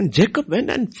other hand, Jacob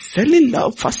went and fell in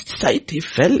love. First sight, he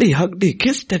fell, he hugged, he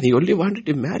kissed, and he only wanted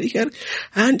to marry her.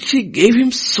 And she gave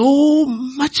him so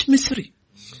much misery.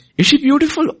 Is she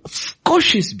beautiful? Of course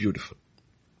she is beautiful.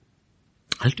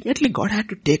 Ultimately, God had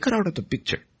to take her out of the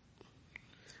picture.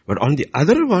 But on the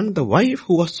other one, the wife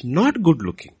who was not good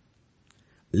looking,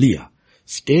 Leah,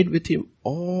 stayed with him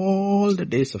all the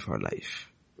days of her life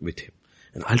with him.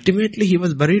 And ultimately, he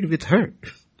was buried with her.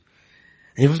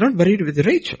 And he was not buried with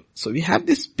Rachel. So we have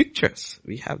these pictures.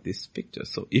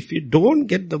 So if you don't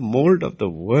get the mold of the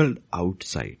world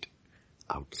outside.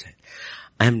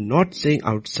 I am not saying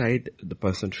outside the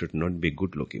person should not be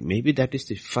good looking. Maybe that is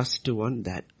the first one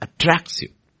that attracts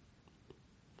you.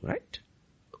 Right?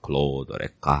 A clothes or a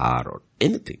car or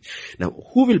anything. Now,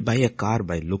 who will buy a car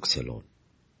by looks alone?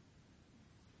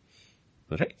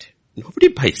 Right? Nobody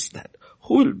buys that.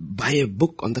 Who will buy a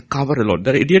book on the cover alone?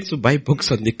 There are idiots who buy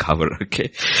books on the cover,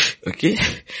 okay?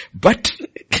 But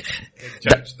they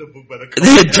judge the book by the cover.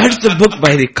 They judge the book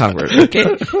by the cover,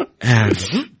 okay?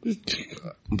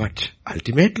 But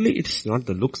ultimately, it's not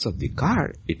the looks of the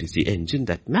car. It is the engine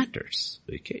that matters,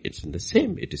 okay? It's in the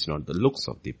same. It is not the looks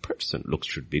of the person. Looks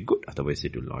should be good, otherwise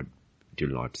it will not It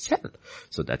will not sell.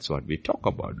 So that's what we talk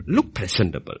about. Look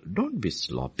presentable. Don't be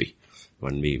sloppy.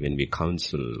 When we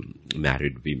counsel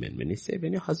married women,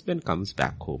 when your husband comes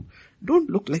back home,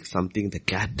 don't look like something the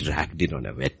cat dragged in on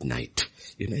a wet night.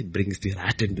 It brings the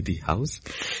rat into the house,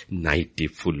 nighty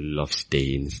full of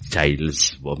stains,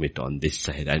 child's vomit on this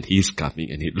side, and he's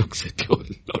coming and he looks at you, oh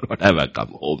Lord, what have I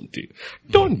come home to?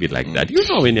 Don't be like that.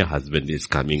 When your husband is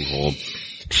coming home,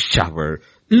 shower,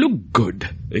 look good.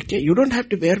 Okay, you don't have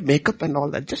to wear makeup and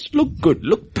all that. Just look good,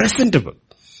 look presentable.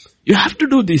 You have to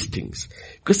do these things.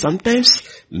 Because sometimes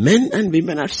men and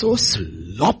women are so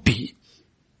sloppy,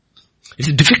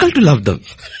 it's difficult to love them.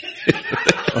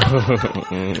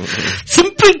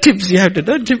 Simple tips you have to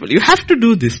do. You have to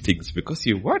do these things because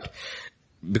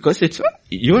Because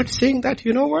you are saying that,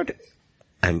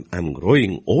 I'm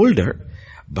growing older,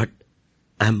 but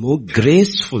I'm more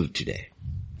graceful today.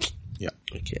 Yeah.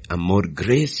 Okay, I'm more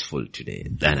graceful today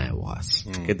than I was.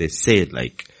 Okay, they say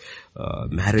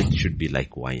marriage should be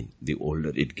like wine. The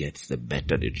older it gets, the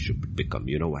better it should become.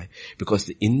 You know why?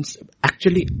 Because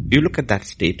actually, you look at that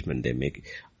statement they make.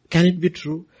 Can it be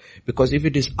true? Because if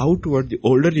it is outward, the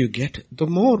older you get, the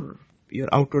more your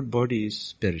outward body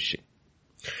is perishing.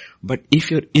 But if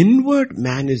your inward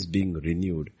man is being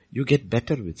renewed, you get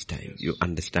better with time. You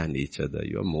understand each other.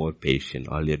 You are more patient.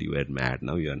 Earlier you were mad.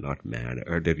 Now you are not mad.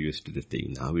 Earlier you used to the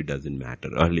thing. Now it doesn't matter.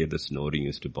 Earlier the snoring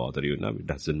used to bother you. Now it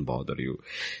doesn't bother you.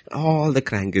 All the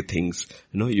cranky things,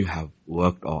 you have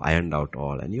worked or ironed out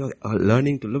all. And you are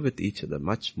learning to live with each other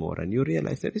much more. And you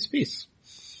realize there is peace.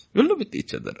 You live with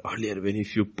each other. Earlier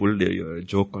if you pulled your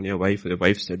joke on your wife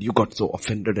said, you got so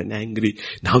offended and angry.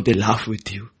 Now they laugh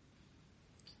with you.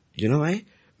 You know why?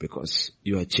 Because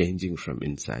you are changing from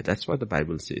inside. That's what the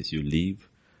Bible says. You leave,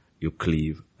 you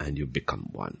cleave, and you become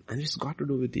one. And it's got to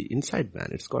do with the inside man.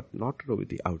 It's got not to do with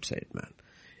the outside man.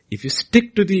 If you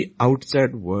stick to the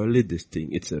outside worldly this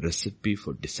thing, it's a recipe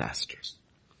for disasters.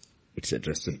 It's a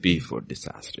recipe for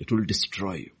disaster. It will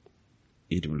destroy you.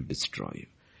 It will destroy you.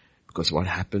 Because what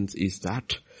happens is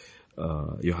that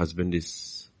your husband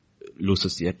loses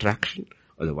the attraction,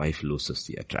 or the wife loses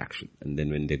the attraction. And then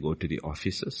when they go to the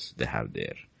offices, they have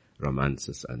their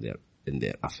romances and their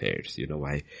affairs. You know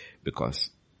why?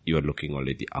 Because you are looking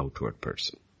only the outward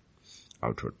person.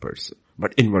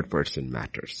 But inward person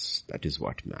matters. That is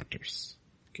what matters.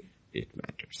 Okay, it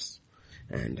matters.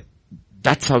 And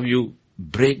that's how you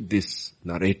break this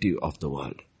narrative of the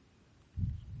world.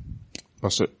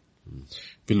 Pastor,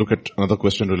 we look at another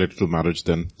question related to marriage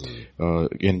then.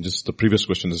 Again, just the previous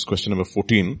question, this is question number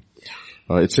 14.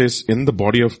 It says, in the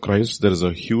body of Christ, there is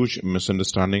a huge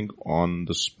misunderstanding on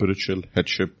the spiritual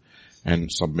headship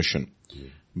and submission.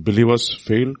 Believers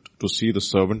failed to see the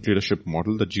servant leadership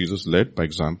model that Jesus led by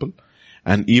example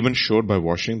and even showed by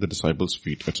washing the disciples'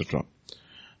 feet, etc.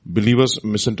 Believers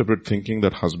misinterpret thinking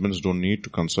that husbands don't need to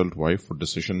consult wife for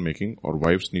decision making or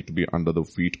wives need to be under the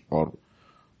feet or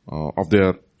of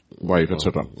their wife,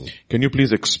 etc. Can you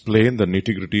please explain the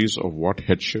nitty-gritties of what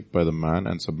headship by the man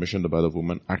and submission by the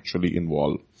woman actually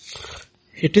involve?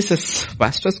 It is a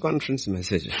pastor's conference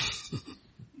message.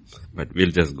 But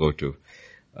we'll just go to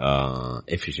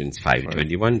Ephesians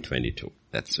 5:21-22.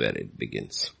 That's where it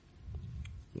begins.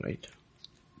 Right?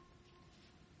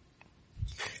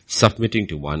 Submitting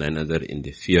to one another in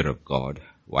the fear of God.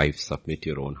 Wives, submit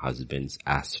your own husbands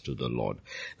as to the Lord.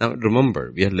 Now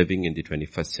remember, we are living in the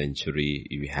 21st century.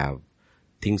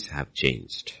 Things have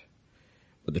changed.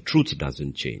 But the truth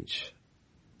doesn't change.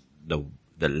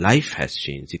 The life has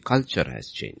changed. The culture has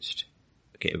changed.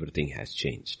 Okay, everything has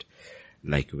changed.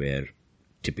 Like where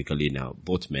typically now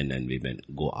both men and women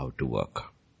go out to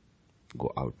work.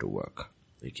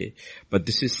 Okay. But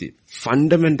this is the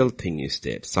fundamental thing is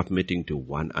that submitting to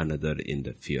one another in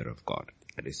the fear of God.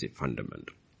 That is the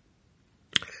fundamental.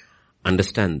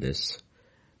 Understand this.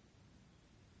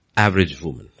 Average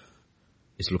woman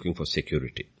is looking for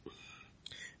security.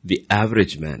 The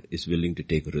average man is willing to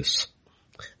take risks.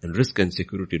 And risk and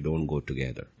security don't go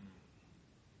together.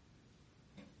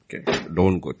 Okay?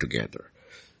 Don't go together.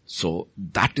 So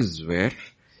that is where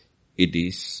it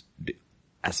is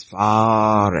as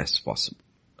far as possible.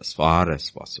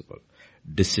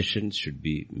 Decisions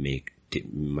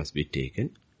must be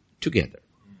taken together.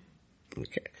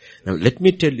 Okay. Now let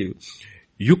me tell you,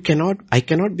 this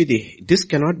cannot be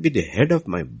the head of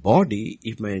my body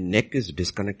if my neck is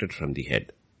disconnected from the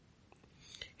head.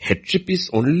 Headship is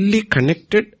only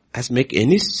connected as make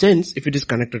any sense if it is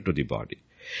connected to the body.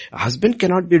 A husband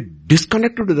cannot be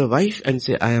disconnected to the wife and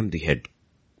say, I am the head.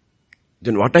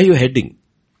 Then what are you heading?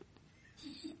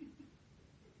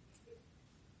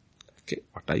 Okay,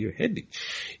 what are you heading?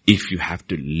 If you have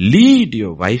to lead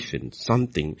your wife in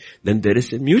something, then there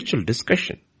is a mutual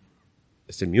discussion.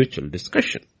 It's a mutual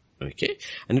discussion. Okay?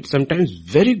 And it's sometimes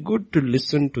very good to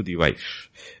listen to the wife,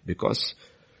 because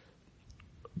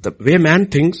the way man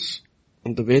thinks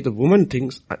and the way the woman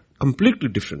thinks are completely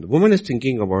different. The woman is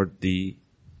thinking about the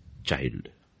child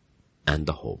and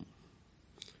the home.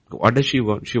 What does she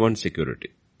want? She wants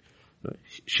security.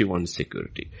 She wants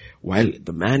security. While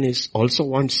the man is also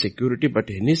wants security, but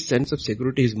in his sense of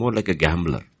security is more like a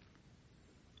gambler.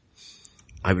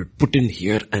 I will put in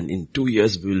here and in 2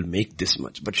 years we will make this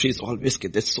much. But she's always,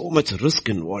 there's so much risk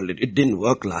involved. It didn't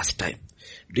work last time.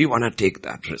 Do you want to take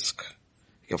that risk?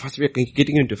 Okay, first we are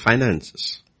getting into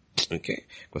finances. Okay,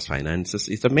 because finances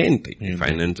is the main thing. If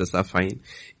finances are fine,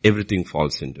 everything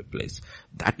falls into place.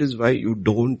 That is why you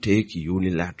don't take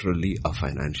unilaterally a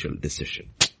financial decision.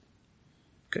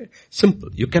 Okay, simple.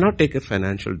 You cannot take a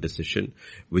financial decision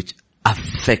which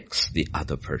affects the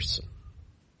other person.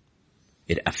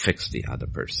 It affects the other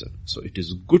person. So it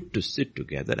is good to sit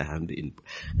together and have the input.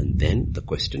 And then the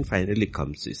question finally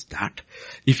comes is that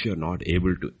if you're not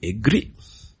able to agree,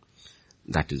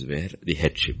 that is where the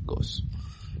headship goes.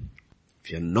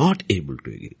 If you're not able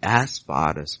to agree, as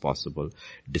far as possible,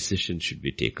 decisions should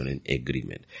be taken in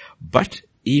agreement. But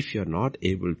if you're not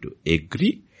able to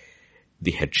agree,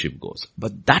 the headship goes.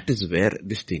 But that is where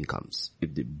this thing comes.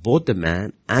 If both the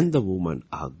man and the woman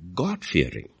are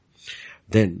God-fearing,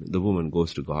 then the woman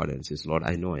goes to God and says, Lord,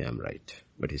 I know I am right,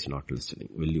 but he's not listening.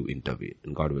 Will you intervene?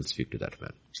 And God will speak to that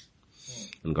man.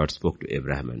 And God spoke to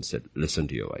Abraham and said, listen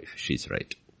to your wife. She's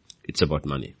right. It's about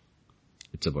money.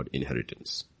 It's about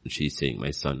inheritance. And she's saying,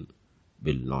 my son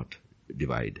will not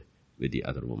divide with the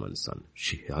other woman's son.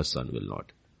 Her son will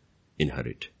not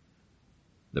inherit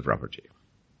the property.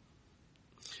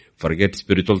 Forget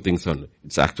spiritual things on it.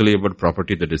 It's actually about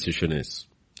property the decision is.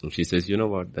 And she says, you know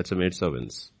what? That's a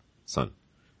maidservant's son.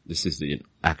 This is the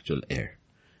actual heir.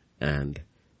 And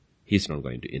he's not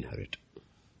going to inherit.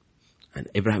 And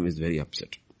Abraham is very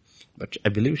upset. But I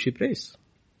believe she prays.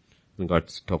 And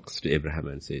God talks to Abraham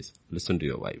and says, listen to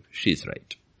your wife. She's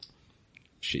right.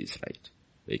 She's right.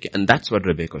 Okay. And that's what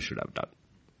Rebecca should have done.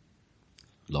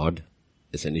 Lord,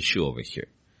 there's an issue over here.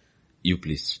 You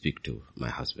please speak to my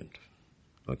husband.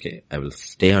 Okay. I will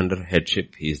stay under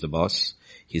headship. He's the boss.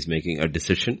 He's making a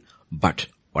decision. But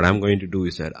what I'm going to do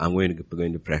is that I'm going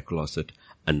to prayer closet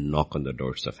and knock on the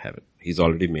doors of heaven. He's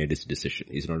already made his decision.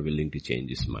 He's not willing to change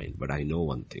his mind. But I know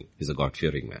one thing. He's a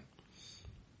God-fearing man.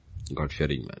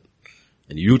 God-fearing man.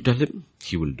 And you tell him,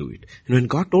 he will do it. And when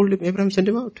God told him, Abraham sent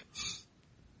him out.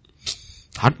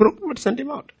 Heartbroken, but sent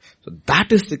him out. So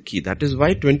that is the key. That is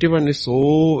why 21 is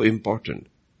so important.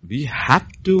 We have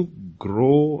to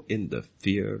grow in the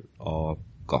fear of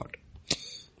God.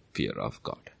 Fear of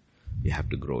God. We have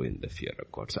to grow in the fear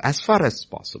of God. So as far as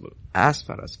possible. And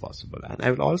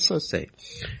I will also say,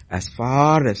 as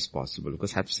far as possible,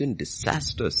 because I've seen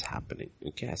disasters happening.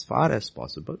 Okay, as far as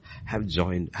possible, have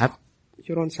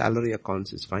your own salary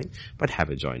accounts is fine, but have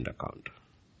a joint account.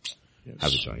 Yes.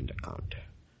 Have a joint account.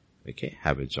 Okay,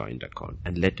 have a joint account.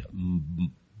 And let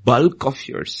bulk of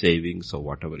your savings or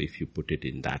whatever, if you put it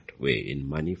in that way, in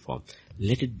money form,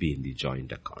 let it be in the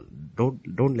joint account.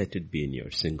 Don't let it be in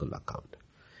your single account.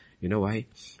 You know why?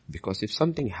 Because if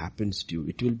something happens to you,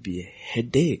 it will be a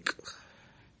headache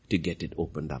to get it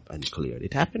opened up and cleared.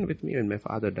 It happened with me when my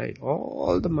father died.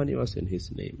 All the money was in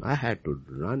his name. I had to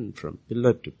run from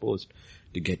pillar to post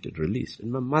to get it released.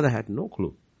 And my mother had no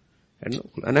clue.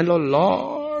 And I know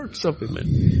lots of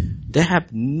women. They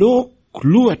have no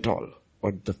clue at all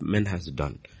what the man has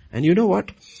done. And you know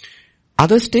what?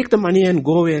 Others take the money and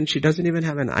go away and she doesn't even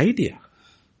have an idea.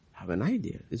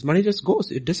 His money just goes.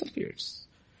 It disappears.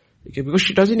 Okay, because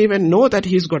she doesn't even know that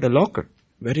he's got a locker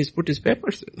where he's put his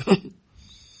papers in.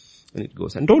 And it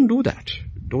goes. And don't do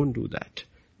that.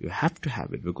 You have to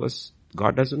have it because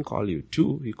God doesn't call you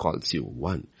two, he calls you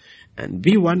one. And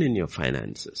be one in your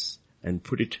finances and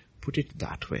put it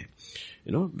that way.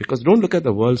 You know, because don't look at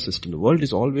the world system. The world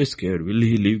is always scared. Will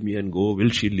he leave me and go? Will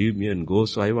she leave me and go?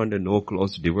 So I want a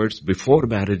no-clause divorce before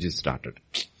marriage is started.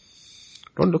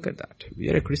 Don't look at that. We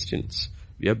are Christians.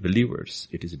 We are believers.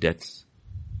 It is death's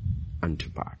unto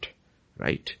part.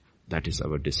 Right? That is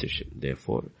our decision.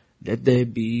 Therefore, let there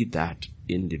be that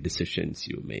in the decisions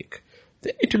you make.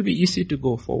 Then it will be easy to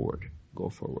go forward.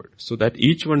 So that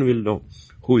each one will know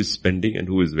who is spending and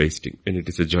who is wasting. And it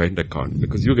is a joint account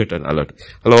because you get an alert.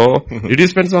 Hello? Did you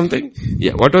spend something?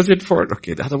 Yeah. What was it for?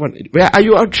 Okay. The other one. Where are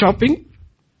you out shopping?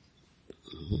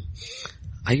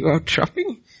 Are you out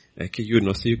shopping? Okay,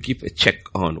 so you keep a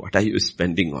check on what are you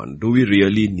spending on. Do we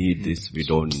really need this? We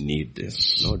don't need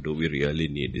this. No, do we really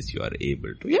need this? You are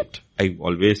able to. Yet, I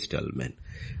always tell men,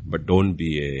 but don't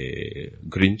be a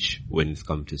Grinch when it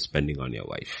comes to spending on your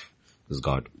wife. Because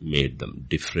God made them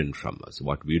different from us.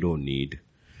 What we don't need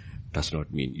does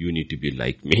not mean you need to be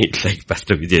like me, like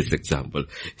Pastor Vijay's example.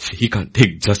 He can't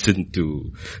take Justin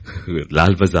to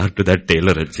Lal Bazaar to that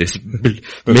tailor and say,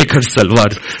 make her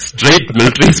salwar straight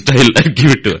military style and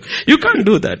give it to her. You can't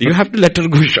do that. You have to let her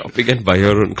go shopping and buy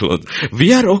her own clothes.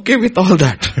 We are okay with all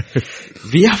that.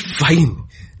 We are fine.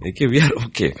 Okay, we are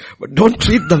okay. But don't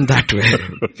treat them that way.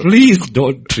 Please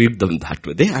don't treat them that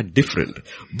way. They are different.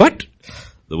 But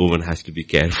the woman has to be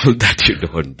careful that you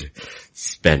don't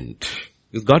spend.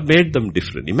 Because God made them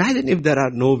different. Imagine if there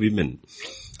are no women.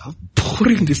 How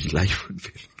boring this life would be.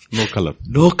 No color.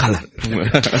 No color.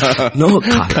 No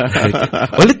color.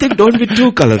 Only thing, don't be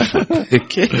too colorful.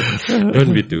 Okay?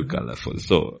 Don't be too colorful.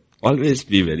 So, always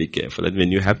be very careful. And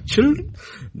when you have children,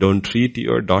 don't treat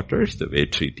your daughters the way you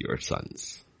treat your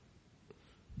sons.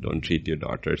 Don't treat your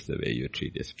daughters the way you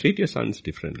treat your sons. Treat your sons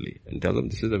differently. And tell them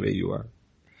this is the way you are.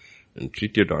 And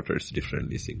treat your daughters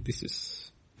differently. Saying,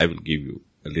 I will give you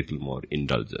a little more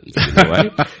indulgence. You know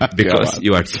why? Because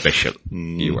you are special.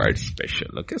 You are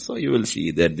special. Okay, so you will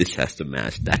see that this has to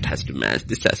match, that has to match,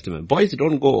 this has to match. Boys,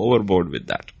 don't go overboard with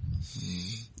that.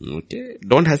 Okay,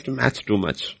 don't have to match too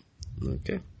much.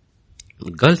 Okay.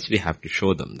 Girls, we have to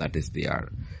show them that is they are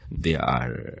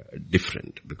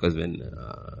different. Because when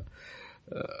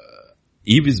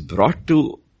Eve is brought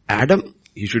to Adam,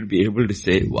 he should be able to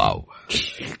say, wow.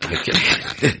 Okay.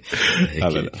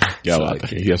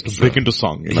 He has to break into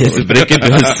song. He has to break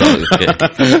into his song. Okay.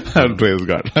 Praise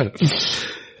God.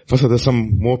 Pastor, there's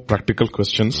some more practical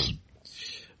questions.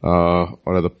 Let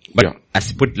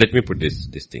me put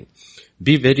this thing.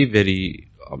 Be very, very,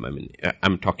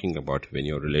 I'm talking about when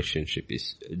your relationship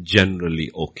is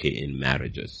generally okay in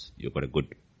marriages. You've got a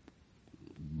good,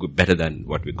 better than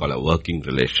what we call a working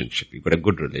relationship. You've got a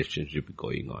good relationship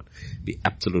going on. Be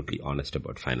absolutely honest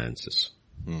about finances.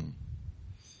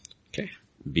 Okay?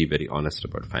 Be very honest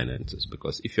about finances,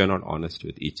 because if you're not honest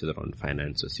with each other on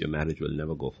finances, your marriage will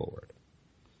never go forward.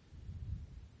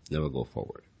 Never go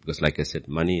forward. Because like I said,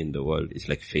 money in the world is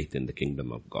like faith in the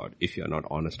kingdom of God. If you're not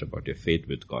honest about your faith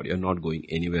with God, you're not going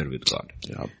anywhere with God.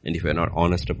 Yeah. And if you're not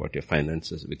honest about your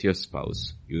finances with your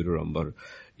spouse, you remember,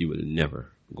 you will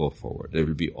never go forward. There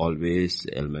will be always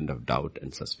an element of doubt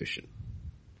and suspicion.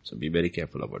 So be very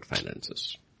careful about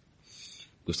finances.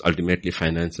 Because ultimately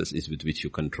finances is with which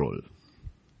you control.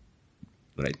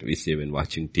 Right? We say when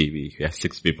watching TV, you have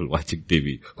 6 people watching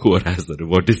TV. Whoever has the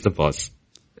remote is the boss.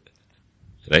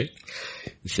 Right?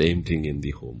 The same thing in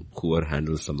the home. Whoever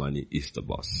handles the money is the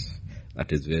boss.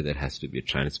 That is where there has to be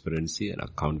transparency and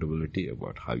accountability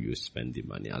about how you spend the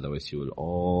money. Otherwise you will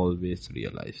always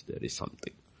realize there is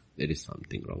something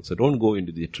wrong. So don't go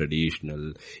into the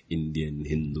traditional Indian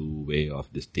Hindu way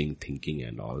of this thing, thinking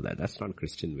and all that. That's not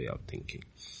Christian way of thinking.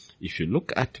 If you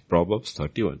look at Proverbs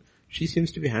 31, she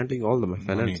seems to be handling all the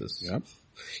finances. Yeah.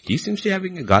 He seems to be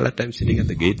having a gala time sitting at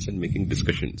the gates and making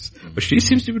discussions. But she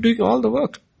seems to be doing all the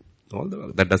work. All the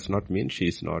work. That does not mean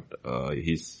she's not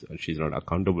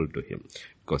accountable to him.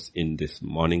 Because in this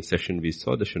morning session we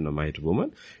saw the Shunammite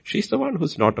woman. She's the one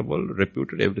who's notable,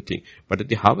 reputed, everything. But at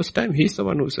the harvest time, he's the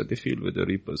one who's at the field with the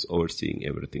reapers, overseeing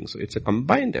everything. So it's a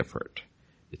combined effort.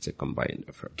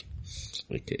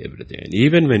 Okay, everything. And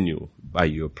even when you buy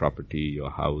your property,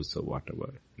 your house or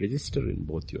whatever, register in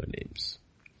both your names.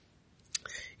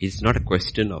 It's not a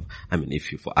question of,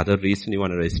 if you, for other reason you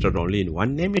want to register only in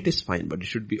one name, it is fine, but it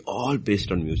should be all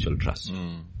based on mutual trust.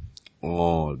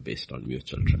 All based on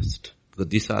mutual trust. Because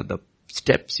these are the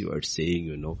steps you are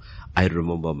saying, I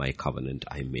remember my covenant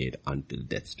I made until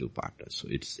death do part us. So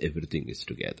everything is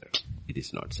together. It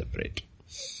is not separate.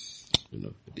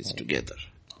 It is together.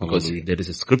 Because there is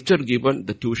a scripture given,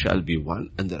 the two shall be one,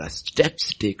 and there are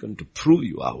steps taken to prove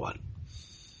you are one.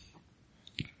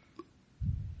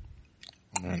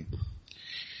 Right.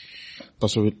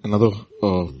 So another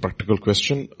practical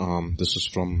question. This is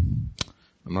from,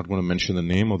 I'm not going to mention the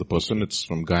name of the person. It's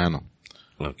from Guyana.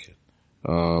 Okay.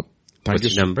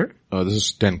 What's number? This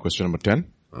is 10, question number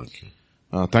 10. Okay.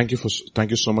 Thank you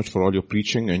so much for all your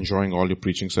preaching, enjoying all your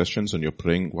preaching sessions and your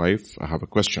praying wife. I have a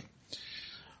question.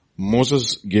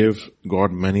 Moses gave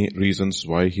God many reasons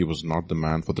why he was not the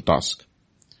man for the task.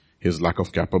 His lack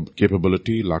of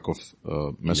capability, lack of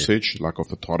message, lack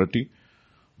of authority.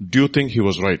 Do you think he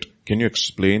was right? Can you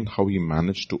explain how he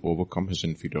managed to overcome his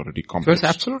inferiority complex? He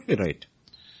was absolutely right.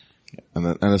 And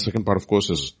the second part, of course,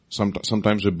 is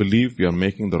sometimes we believe we are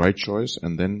making the right choice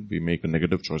and then we make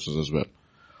negative choices as well.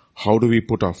 How do we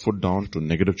put our foot down to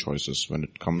negative choices when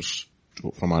it comes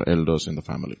from our elders in the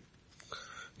family?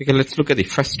 Okay, let's look at the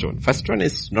first one. First one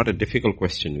is not a difficult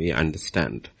question. We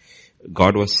understand.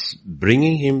 God was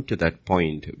bringing him to that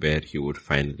point where he would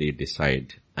finally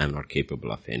decide, I'm not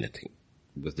capable of anything.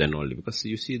 Because then only, because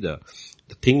you see the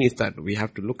thing is that we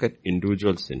have to look at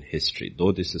individuals in history,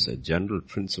 though this is a general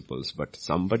principles, but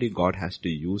somebody God has to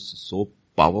use so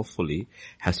powerfully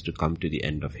has to come to the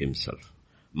end of himself.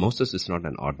 Moses is not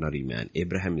an ordinary man.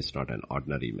 Abraham is not an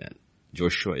ordinary man.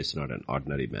 Joshua is not an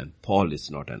ordinary man. Paul is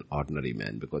not an ordinary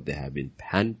man because they have been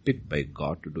handpicked by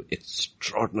God to do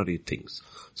extraordinary things.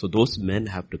 So those men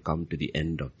have to come to the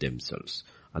end of themselves.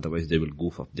 Otherwise they will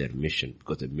goof up their mission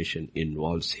because the mission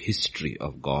involves history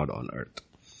of God on earth.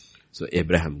 So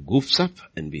Abraham goofs up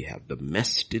and we have the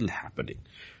mess still happening.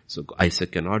 So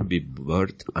Isaac cannot be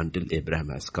birthed until Abraham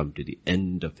has come to the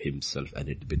end of himself and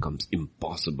it becomes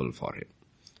impossible for him.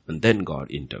 And then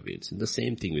God intervenes. And the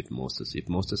same thing with Moses. If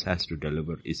Moses has to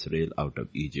deliver Israel out of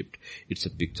Egypt, it's a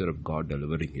picture of God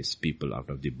delivering his people out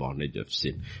of the bondage of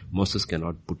sin. Moses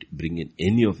cannot bring in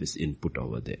any of his input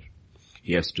over there.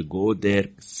 He has to go there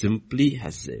simply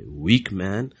as a weak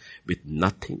man with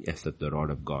nothing except the rod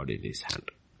of God in his hand.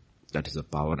 That is the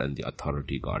power and the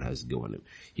authority God has given him.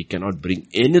 He cannot bring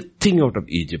anything out of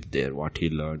Egypt there, what he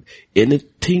learned,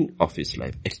 anything of his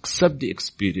life, except the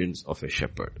experience of a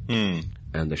shepherd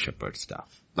and the shepherd's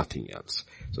staff. Nothing else.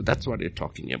 So that's what we're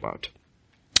talking about.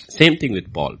 Same thing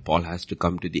with Paul. Paul has to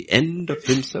come to the end of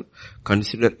himself,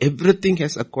 consider everything he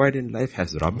has acquired in life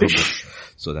as rubbish,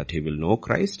 so that he will know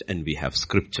Christ and we have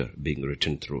scripture being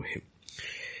written through him.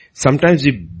 Sometimes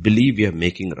we believe we are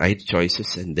making right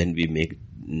choices and then we make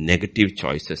negative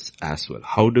choices as well.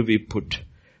 How do we put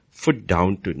foot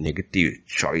down to negative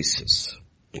choices?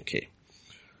 Okay.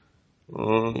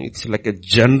 It's like a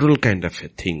general kind of a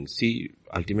thing. See,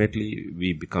 ultimately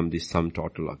we become the sum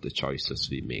total of the choices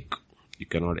we make. You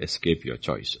cannot escape your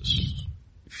choices.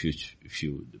 If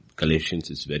you, Galatians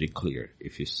is very clear.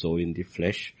 If you sow in the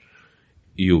flesh,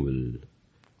 you will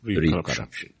reap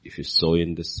corruption. If you sow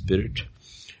in the spirit,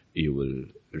 you will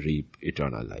reap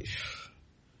eternal life.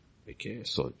 Okay,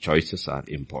 so choices are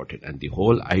important. And the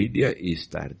whole idea is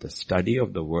that the study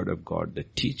of the Word of God, the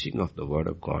teaching of the Word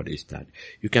of God is that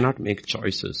you cannot make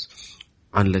choices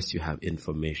unless you have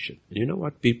information. And you know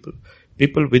what, people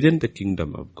within the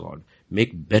kingdom of God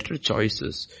make better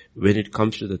choices when it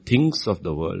comes to the things of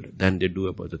the world than they do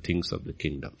about the things of the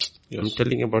kingdom. Yes. I'm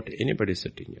telling about anybody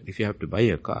sitting here. If you have to buy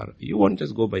a car, you won't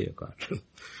just go buy a car.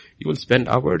 You will spend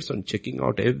hours on checking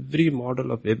out every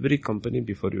model of every company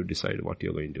before you decide what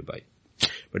you're going to buy.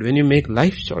 But when you make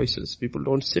life choices, people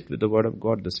don't sit with the Word of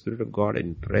God, the Spirit of God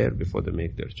in prayer before they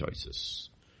make their choices.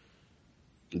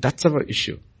 That's our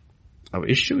issue. Our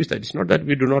issue is that it's not that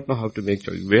we do not know how to make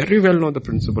choices. Very well know the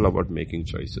principle about making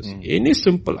choices. Any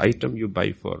simple item you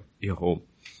buy for your home,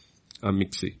 a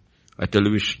mixie, a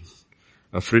television,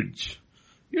 a fridge,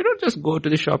 you don't just go to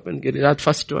the shop and get it. That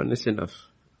first one is enough.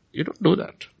 You don't do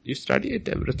that. You study it,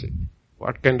 everything.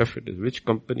 What kind of it is, which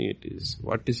company it is,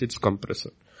 what is its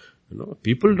compressor. You know,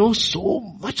 people know so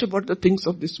much about the things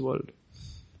of this world.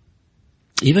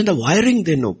 Even the wiring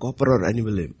they know, copper or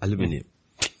aluminum.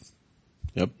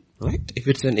 Yep. Right? If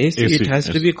it's an AC, it has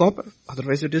to be copper.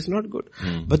 Otherwise it is not good.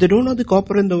 But they don't know the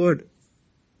copper in the word.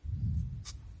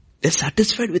 They're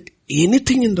satisfied with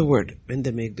anything in the word when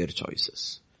they make their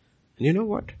choices. And you know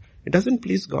what? It doesn't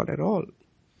please God at all.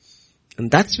 And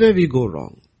that's where we go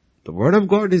wrong. The Word of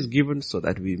God is given so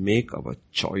that we make our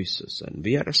choices. And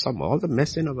we are all the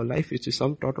mess in our life is the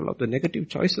sum total of the negative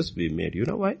choices we made. You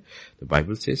know why? The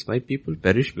Bible says my people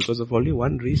perish because of only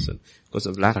one reason. Because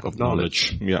of lack of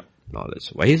knowledge. Yeah. Knowledge.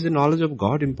 Why is the knowledge of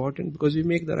God important? Because we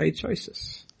make the right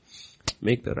choices.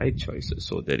 Make the right choices.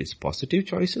 So there is positive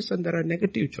choices and there are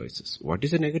negative choices. What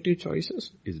is the negative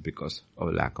choices? Is because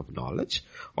of lack of knowledge.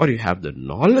 Or you have the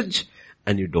knowledge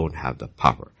and you don't have the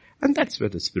power. And that's where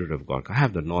the Spirit of God, I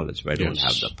have the knowledge, but I don't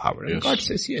have the power. And God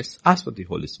says, yes, ask for the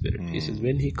Holy Spirit. He says,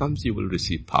 when He comes, you will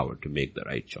receive power to make the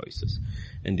right choices.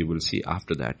 And you will see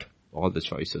after that, all the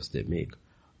choices they make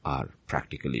are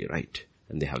practically right.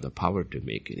 And they have the power to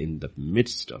make it in the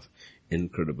midst of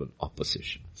incredible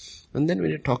opposition. And then when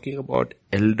you're talking about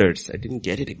elders, I didn't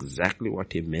get it exactly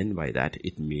what he meant by that.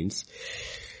 It means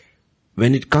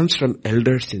when it comes from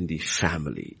elders in the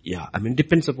family,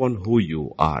 depends upon who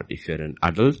you are. If you're an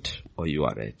adult or you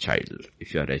are a child.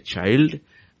 If you are a child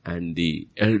and the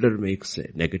elder makes a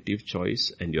negative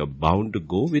choice and you're bound to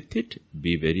go with it,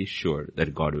 be very sure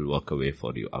that God will work a way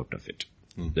for you out of it.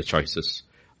 The choices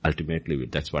ultimately,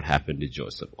 that's what happened to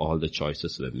Joseph. All the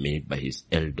choices were made by his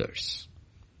elders.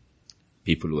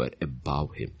 people who were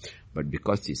above him. But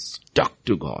because he stuck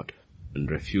to God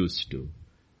and refused to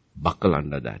buckle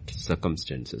under that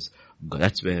circumstances,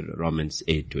 that's where Romans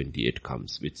 8:28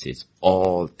 comes, which says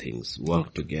all things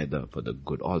work together for the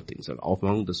good, all things. And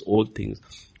among those all things,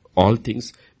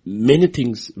 many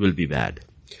things will be bad.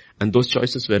 And those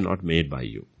choices were not made by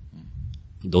you.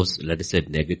 Those, let us say,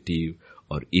 negative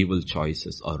or evil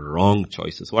choices or wrong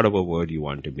choices, whatever word you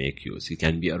want to make use, it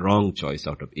can be a wrong choice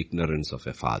out of ignorance of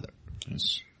a father.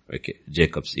 Yes. Okay,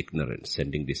 Jacob's ignorance,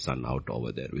 sending the son out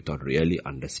over there without really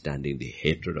understanding the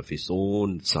hatred of his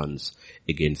own sons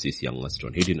against his youngest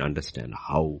one. He didn't understand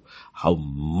how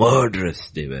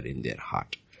murderous they were in their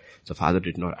heart. So father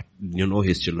did not know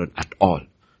his children at all.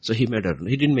 So he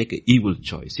didn't make an evil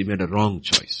choice. He made a wrong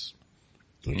choice.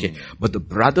 Okay. But the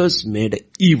brothers made an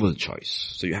evil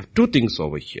choice. So you have two things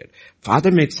over here.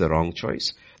 Father makes a wrong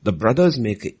choice. The brothers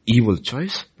make an evil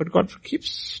choice. But God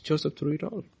keeps Joseph through it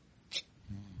all.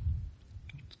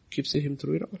 Keeps him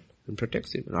through it all and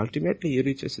protects him. And ultimately he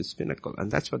reaches his pinnacle.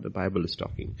 And that's what the Bible is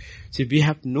talking. See, we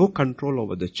have no control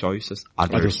over the choices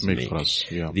others make. For us.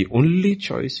 Yeah. The only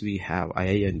choice we have, I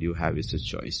and you have, is a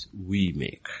choice we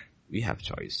make. We have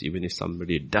choice. Even if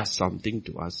somebody does something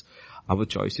to us, our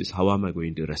choice is how am I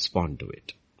going to respond to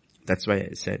it. That's why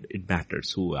I said it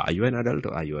matters. Are you an adult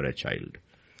or are you a child?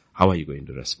 How are you going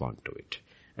to respond to it?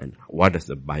 And what does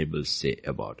the Bible say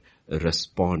about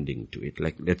responding to it?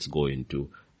 Like, let's go into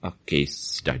a case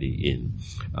study in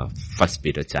 1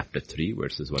 Peter chapter 3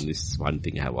 verses 1. This is one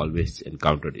thing I have always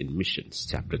encountered in missions.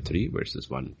 Chapter 3 verses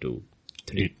 1 to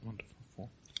 3.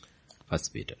 1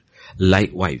 Peter.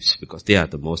 Like wives, because they are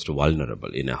the most vulnerable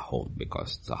in a home,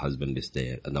 because the husband is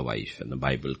there and the wife, and the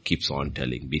Bible keeps on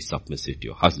telling, be submissive to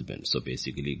your husband. So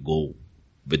basically go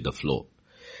with the flow.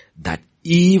 That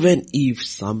even if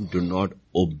some do not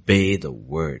obey the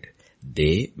word,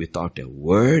 they without a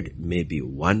word may be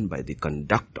won by the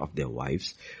conduct of their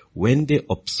wives when they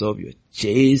observe your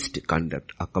chaste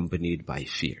conduct accompanied by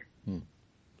fear.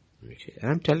 Okay.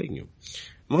 And I'm telling you,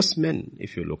 most men,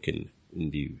 if you look in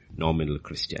the nominal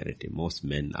Christianity, most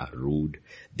men are rude,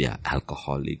 they are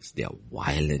alcoholics, they are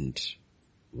violent.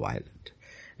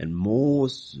 And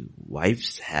most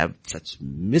wives have such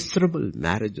miserable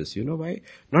marriages. You know why?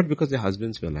 Not because their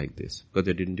husbands were like this, because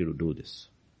they didn't do this.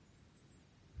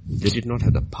 They did not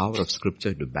have the power of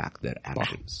scripture to back their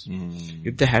actions.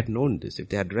 If they had known this, if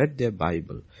they had read their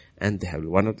Bible, and they have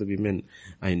one of the women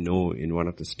I know in one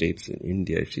of the states in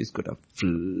India, she's got a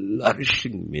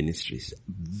flourishing ministry,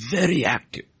 very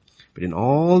active. But in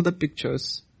all the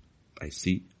pictures I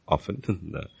see often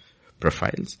in the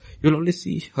profiles, you'll only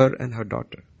see her and her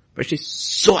daughter. But she's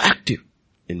so active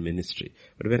in ministry.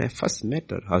 But when I first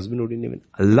met her, husband wouldn't even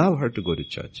allow her to go to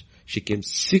church. She came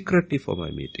secretly for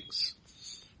my meetings,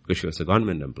 because she was a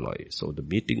government employee. So the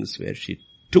meetings where she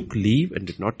took leave and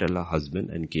did not tell her husband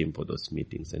and came for those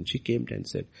meetings. And she came and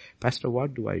said, Pastor,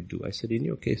 what do I do? I said, in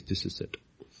your case, this is it.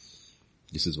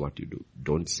 This is what you do.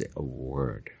 Don't say a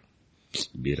word.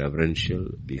 Be reverential,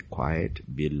 be quiet,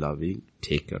 be loving,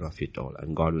 take care of it all,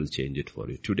 and God will change it for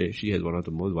you. Today, she has one of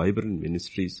the most vibrant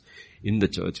ministries in the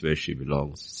church where she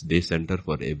belongs. They send her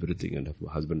for everything, and her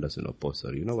husband doesn't oppose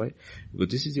her. You know why?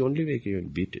 Because this is the only way you can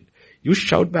beat it. You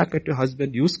shout back at your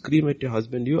husband, you scream at your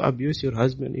husband, you abuse your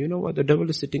husband. You know what? The devil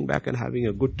is sitting back and having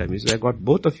a good time. He says, I got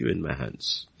both of you in my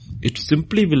hands. It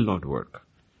simply will not work.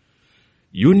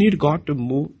 You need God to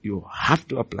move. You have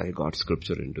to apply God's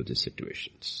scripture into these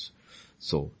situations.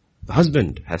 So, the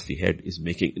husband, as the head, is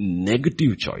making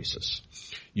negative choices.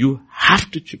 You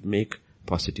have to make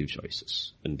positive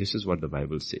choices. And this is what the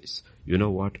Bible says. You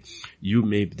know what?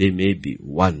 They may be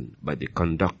won by the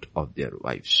conduct of their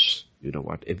wives. You know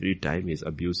what? Every time he's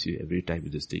abusive, every time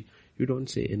this thing, you don't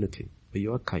say anything. But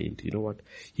you are kind. You know what?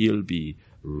 He'll be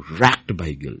racked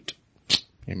by guilt.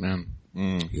 Amen.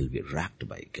 He'll be racked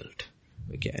by guilt.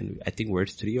 Okay, and I think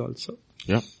verse 3 also.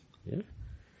 Yeah. Yeah.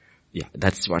 Yeah,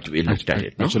 that's what we looked at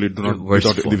it. No? Actually, do not,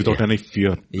 without any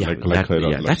fear. Yeah,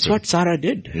 that's what Sarah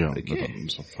did. Yeah, okay.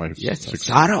 So 5, yes, 6.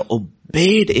 Sarah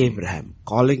obeyed Abraham,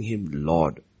 calling him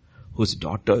Lord, whose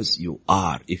daughters you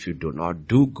are, if you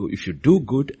do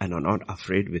good and are not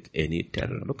afraid with any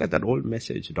terror. Look at that old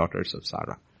message, daughters of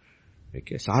Sarah.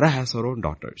 Okay, Sarah has her own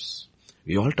daughters.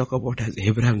 We all talk about as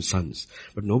Abraham's sons,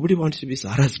 but nobody wants to be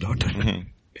Sarah's daughter.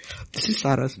 This is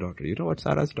Sarah's daughter. You know what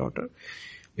Sarah's daughter?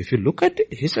 If you look at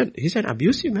it, he's an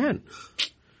abusive man.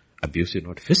 Abusive,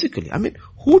 not physically. I mean,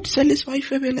 who would sell his wife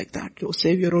away like that to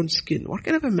save your own skin? What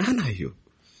kind of a man are you?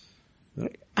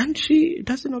 Right? And she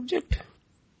doesn't object.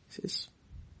 She says,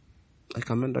 I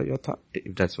come under your thought.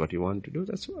 If that's what you want to do,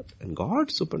 that's what. And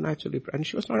God supernaturally, and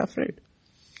she was not afraid.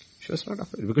 She was not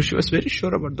afraid because she was very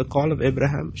sure about the call of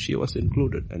Abraham. She was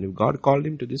included. And if God called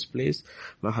him to this place,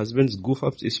 my husband's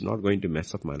goof-ups is not going to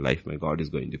mess up my life. My God is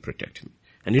going to protect me.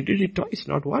 And he did it twice,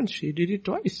 not once. He did it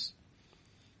twice.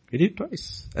 He did it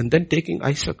twice. And then taking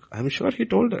Isaac, I'm sure he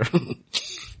told her.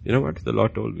 You know what? The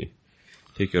Lord told me,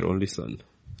 take your only son,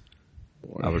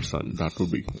 our son. That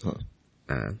would be...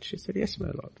 And she said, yes,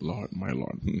 my Lord. Lord, my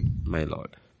Lord. My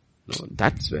Lord. No,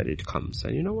 that's where it comes.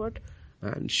 And you know what?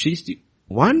 And she's the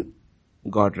one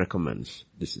God recommends.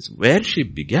 This is where she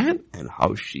began and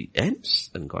how she ends.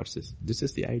 And God says, this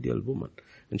is the ideal woman.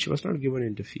 And she was not given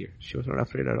into fear. She was not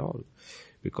afraid at all.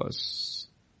 Because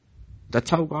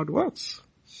that's how God works.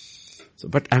 So,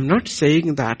 but I'm not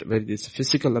saying that where there's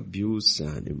physical abuse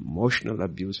and emotional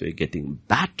abuse, where you're getting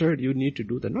battered, you need to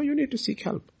do that. No, you need to seek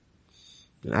help.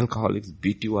 When alcoholics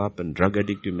beat you up and drug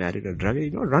addict, you married a drug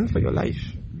addict, run for your life.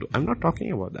 I'm not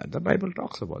talking about that. The Bible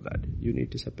talks about that. You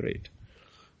need to separate.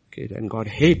 Okay, and God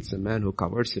hates a man who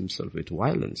covers himself with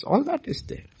violence. All that is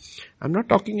there. I'm not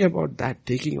talking about that,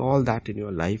 taking all that in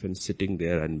your life and sitting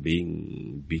there and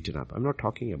being beaten up. I'm not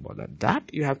talking about that.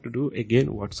 That you have to do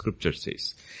again what scripture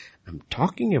says. I'm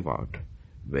talking about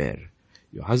where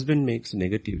your husband makes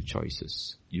negative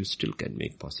choices. You still can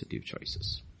make positive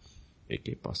choices.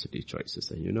 Okay, positive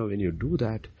choices. And when you do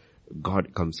that,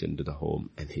 God comes into the home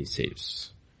and He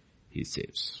saves. He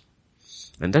saves.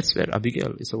 And that's where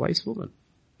Abigail is a wise woman.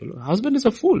 Her husband is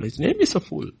a fool. His name is a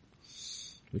fool.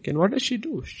 Okay, and what does she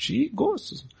do? She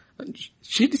goes. And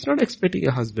she is not expecting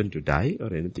her husband to die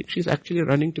or anything. She's actually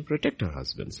running to protect her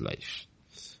husband's life.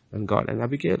 And God and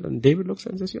Abigail and David looks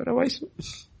and says, you're a wise woman.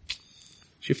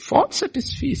 She falls at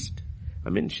his feet.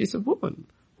 She's a woman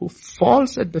who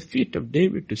falls at the feet of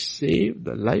David to save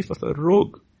the life of a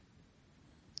rogue.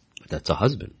 That's a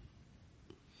husband.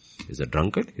 He's a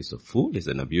drunkard, he's a fool, he's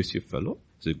an abusive fellow,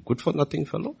 he's a good-for-nothing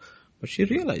fellow. But she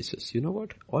realizes, you know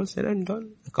what, all said and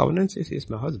done, the covenant says he's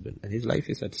my husband and his life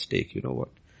is at stake. You know what,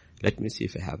 let me see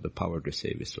if I have the power to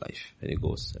save his life. And he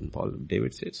goes, and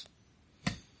David says,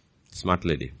 smart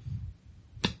lady,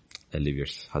 I'll leave your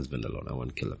husband alone, I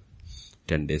won't kill him.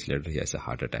 10 days later he has a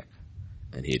heart attack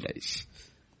and he dies.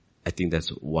 I think that's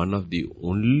one of the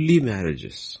only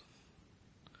marriages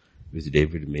which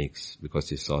David makes because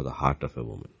he saw the heart of a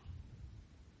woman.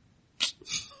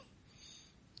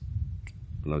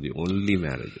 One of the only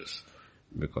marriages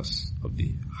because of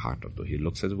the heart of the, he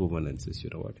looks at the woman and says, you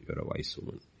know what, you're a wise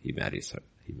woman. He marries her.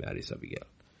 He marries Abigail.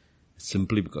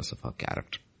 Simply because of her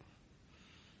character.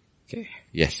 Okay.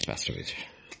 Yes, Pastor Vijay.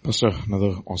 Pastor,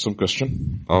 another awesome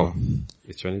question. Oh,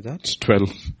 which one is that? It's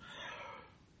 12.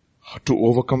 To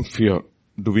overcome fear,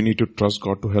 do we need to trust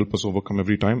God to help us overcome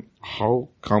every time? How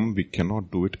come we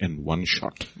cannot do it in one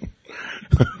shot?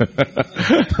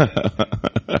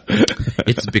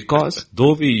 It's because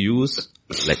though we use,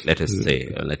 let us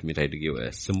say, let me try to give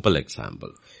a simple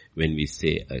example. When we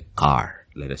say a car,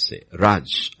 let us say,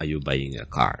 Raj, are you buying a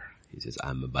car? He says,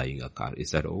 I'm buying a car.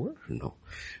 Is that over? No.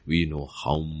 We know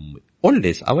how, old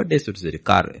days, our days would say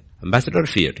car, Ambassador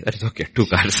Fiat, that's okay, 2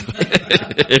 cars.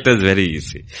 It was very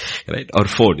easy, right? Or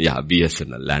phone,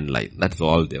 BSNL, landline, that's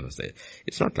all they will say.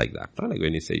 It's not like that. Not like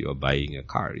when you say you are buying a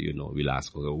car, we'll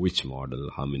ask, okay, which model,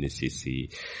 how many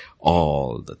cc,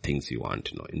 all the things you want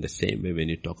to know. In the same way, when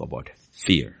you talk about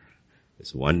fear,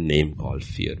 there's one name called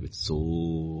fear with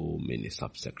so many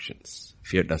subsections.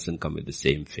 Fear doesn't come with the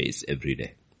same face every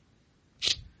day.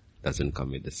 Doesn't come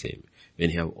with the same.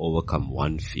 When you have overcome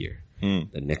one fear,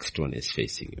 the next one is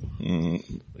facing you.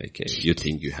 Okay, you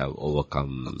think you have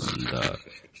overcome the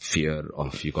fear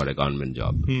of you got a government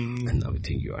job, and now you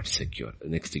think you are secure. The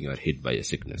next thing you are hit by a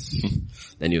sickness.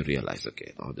 Then you realize,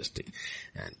 okay, now this thing.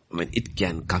 And it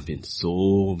can come in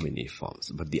so many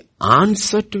forms, but the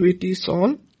answer to it is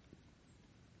all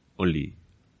only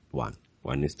one.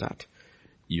 One is that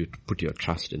you put your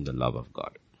trust in the love of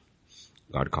God.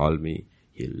 God called me.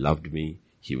 He loved me.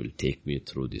 He will take me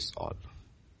through this all.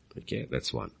 Okay,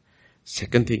 that's one.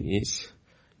 Second thing is,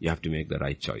 you have to make the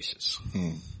right choices.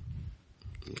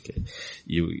 Okay,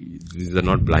 these are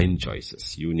not blind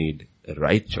choices. You need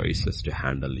right choices to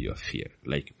handle your fear.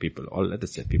 Like people all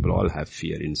have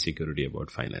fear, insecurity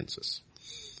about finances.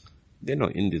 They know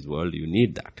in this world you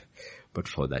need that. But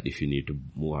for that, if you need to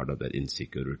move out of that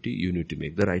insecurity, you need to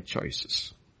make the right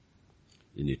choices.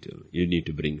 You need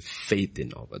to bring faith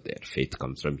in over there. Faith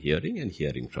comes from hearing and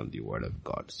hearing from the word of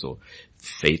God. So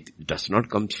faith does not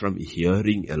come from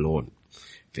hearing alone.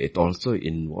 Faith also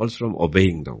involves from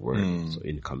obeying the word. So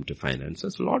in come to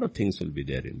finances, a lot of things will be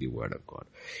there in the word of God.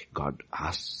 God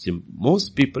asks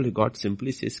most people, God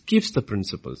simply says, keeps the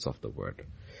principles of the word.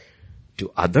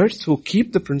 To others who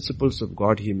keep the principles of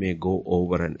God, he may go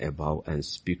over and above and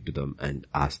speak to them and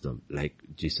ask them, like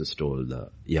Jesus told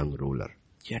the young ruler.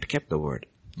 He had kept the word.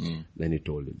 Then he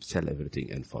told him, sell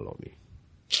everything and follow me.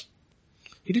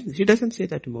 He doesn't say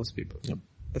that to most people. Yep.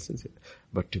 Doesn't say that.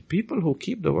 But to people who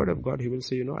keep the word of God, he will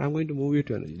say, I'm going to move you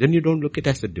to another. Then you don't look at it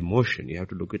as a demotion. You have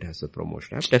to look at it as a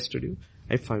promotion. I've tested you.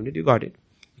 I found it. You got it.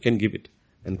 You can give it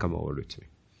and come over with me.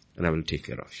 And I will take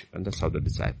care of you. And that's how the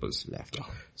disciples left.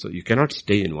 So you cannot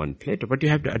stay in one place, but you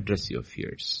have to address your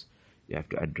fears. You have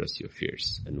to address your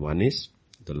fears. And one is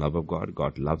the love of God.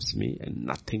 God loves me and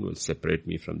nothing will separate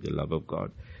me from the love of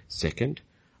God. Second,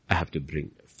 I have to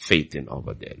bring faith in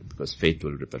over there because faith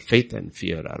will repel. Faith and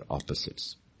fear are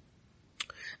opposites.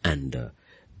 And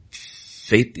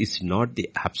faith is not the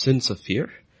absence of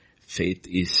fear. Faith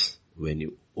is when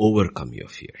you overcome your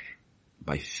fear.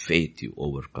 By faith you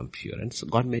overcome fear. And so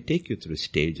God may take you through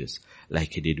stages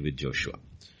like he did with Joshua.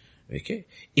 Okay?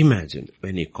 Imagine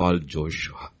when he called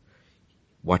Joshua,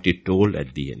 what he told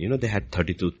at the end. They had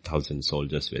 32,000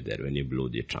 soldiers were there when he blew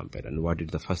the trumpet. And what did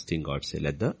the first thing God say?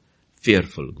 Let the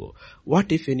fearful go.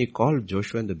 What if when he called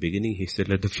Joshua in the beginning, he said,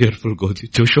 let the fearful go?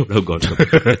 Joshua would have gone.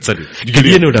 Sorry.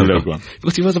 Gideon would have gone.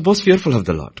 Because he was the most fearful of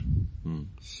the Lord.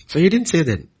 So he didn't say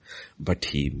then. But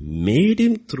he made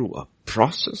him through a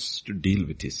process to deal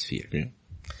with his fear. Yeah.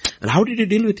 And how did he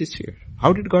deal with his fear?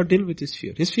 How did God deal with his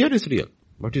fear? His fear is real.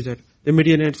 What is that? The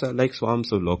Midianites are like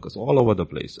swarms of locusts all over the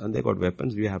place. And they got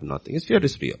weapons, we have nothing. His fear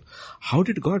is real. How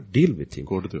did God deal with him?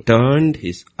 Turned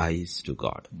his eyes to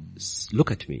God.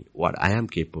 Look at me, what I am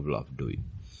capable of doing.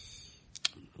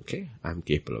 Okay, I am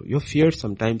capable of. Your fears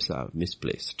sometimes are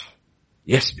misplaced.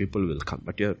 Yes, people will come,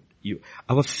 but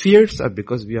our fears are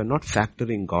because we are not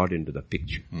factoring God into the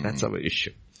picture. That's our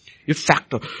issue. You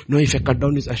factor, if I cut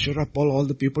down this Asherah pole, all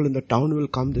the people in the town will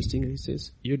come, this thing. And he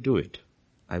says, you do it.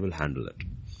 I will handle it.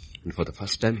 And for the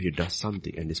first time, he does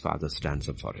something and his father stands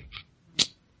up for it.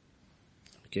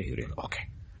 Okay, he realized, okay,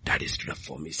 Daddy stood up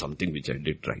for me, something which I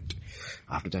did right.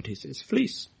 After that, he says,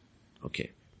 please.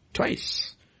 Okay,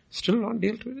 twice. Still not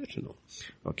dealt with it? No.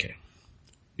 Okay.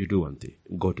 You do one thing.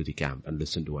 Go to the camp and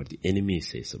listen to what the enemy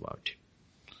says about you.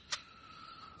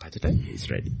 By the time he's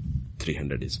ready,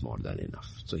 300 is more than enough.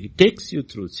 So he takes you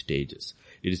through stages.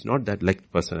 It is not that like the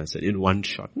person I said, in one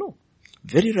shot. No.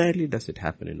 Very rarely does it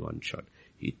happen in one shot.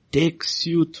 He takes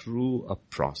you through a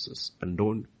process and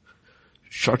don't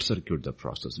short circuit the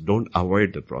process. Don't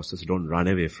avoid the process. Don't run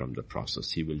away from the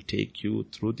process. He will take you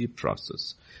through the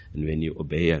process. And when you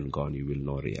obey and go on, you will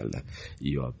know real that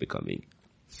you are becoming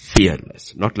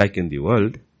fearless. Not like in the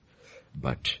world,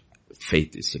 but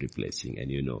faith is replacing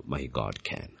and my God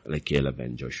can. Like Caleb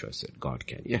and Joshua said, God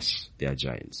can. Yes, they are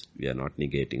giants. We are not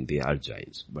negating they are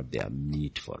giants, but they are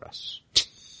meat for us.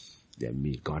 They are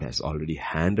meat. God has already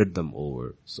handed them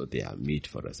over, so they are meat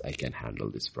for us. I can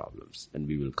handle these problems and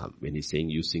we will come. When he's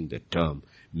saying, using the term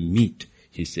meat,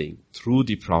 he's saying through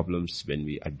the problems, when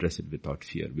we address it without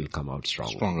fear, we'll come out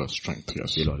stronger. Stronger strength,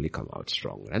 yes. We'll only come out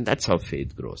stronger. And that's how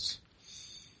faith grows.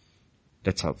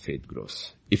 That's how faith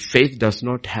grows. If faith does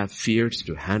not have fears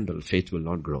to handle, faith will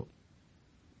not grow.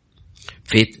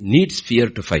 Faith needs fear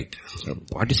to fight. So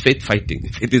what is faith fighting?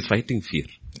 Faith is fighting fear.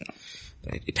 Yeah.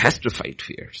 Right? It has to fight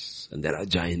fears. And there are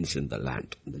giants in the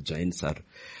land. The giants are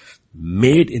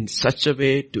made in such a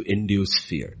way to induce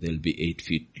fear. They'll be 8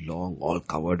 feet long, all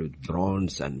covered with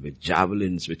bronze and with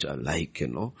javelins, which are like,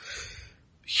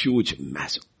 huge,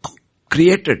 massive,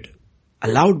 created,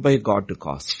 allowed by God to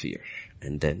cause fear.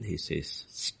 And then he says,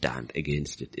 stand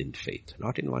against it in faith.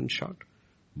 Not in one shot,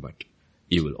 but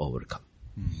you will overcome.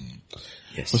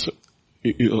 Yes. So,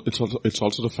 it's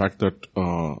also the fact that,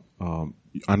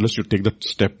 unless you take that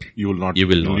step, you will not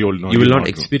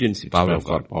experience the power of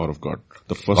God. Power of God.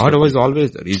 The first God was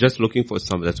always there. He's just looking for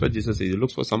some. That's why Jesus says he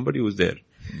looks for somebody who's there.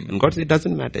 And God says it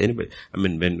doesn't matter anybody. I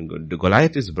mean, when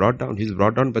Goliath is brought down, he's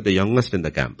brought down by the youngest in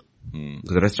the camp.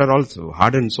 The rest are also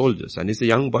hardened soldiers. And he's a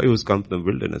young boy who's come from the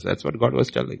wilderness. That's what God was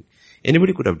telling.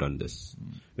 Anybody could have done this.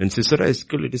 When Sisera is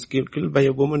killed, it is killed by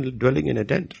a woman dwelling in a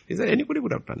tent. He said anybody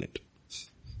would have done it.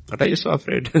 What are you so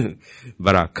afraid?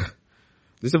 Barak.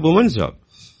 This is a woman's job.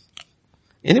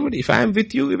 Anybody, if I am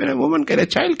with you, even a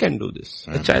child can do this.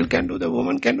 A child can do, the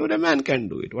woman can do, the man can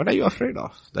do it. What are you afraid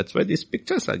of? That's why these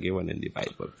pictures are given in the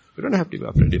Bible. You don't have to be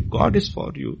afraid. If God is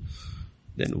for you,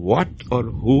 then what or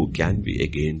who can be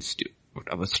against you?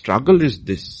 But our struggle is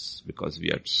this, because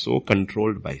we are so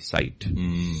controlled by sight.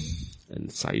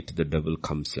 And sight, the devil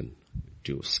comes in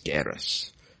to scare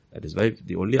us. That is why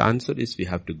the only answer is we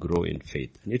have to grow in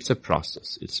faith. And it's a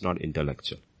process. It's not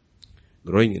intellectual.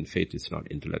 Growing in faith is not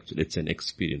intellectual. It's an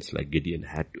experience, like Gideon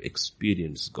had to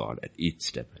experience God at each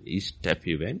step. And each step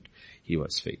he went, he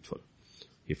was faithful.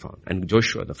 He found. And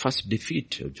Joshua, the first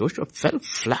defeat, Joshua fell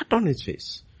flat on his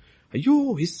face.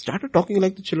 He started talking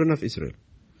like the children of Israel.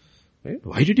 Right?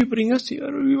 Why did you bring us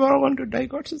here? We were all going to die.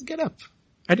 God says, get up.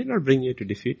 I did not bring you to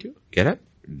defeat you. Get up.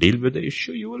 Deal with the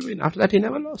issue. You will win. After that, he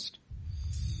never lost.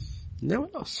 Never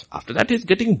lost. After that, he's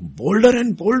getting bolder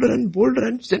and bolder and bolder,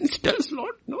 and then he tells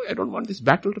Lord, no, I don't want this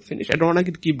battle to finish. I don't want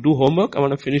to do homework. I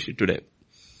want to finish it today.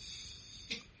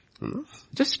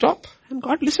 Just stop. And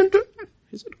God listened to him.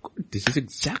 He said, good, this is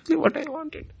exactly what I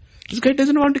wanted. This guy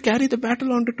doesn't want to carry the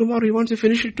battle on to tomorrow. He wants to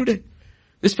finish it today.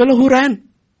 This fellow who ran,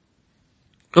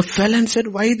 who fell and said,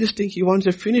 why this thing? He wants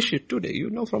to finish it today. You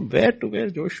know from where to where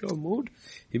Joshua moved,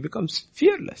 he becomes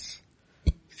fearless.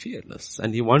 Fearless.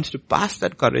 And he wants to pass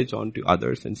that courage on to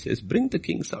others and says, bring the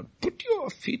kings out. Put your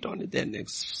feet on their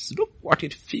necks. Look what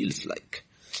it feels like.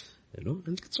 And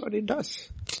that's what it does.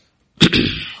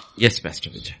 Yes, Pastor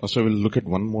Vijay. So we'll look at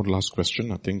one more last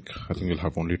question. I think we'll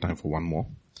have only time for one more.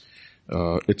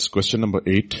 It's question number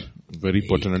 8. Very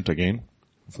pertinent again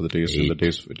for the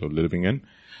days we're living in.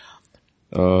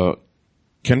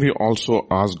 Can we also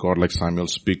ask God like Samuel,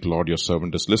 speak, Lord, your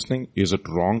servant is listening? Is it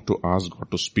wrong to ask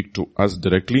God to speak to us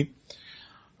directly?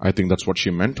 I think that's what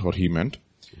she meant or he meant.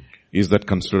 Is that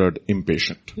considered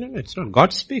impatient? No, it's not.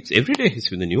 God speaks. Every day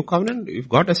he's in the new covenant. If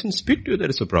God doesn't speak to you, there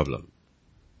is a problem.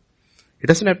 He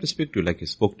doesn't have to speak to you like he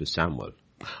spoke to Samuel.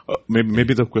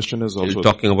 Maybe the question is also... He's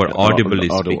talking about audibly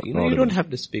speaking. Audible. You don't have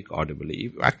to speak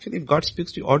audibly. If God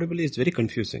speaks to you audibly, it's very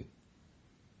confusing.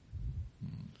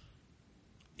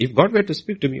 If God were to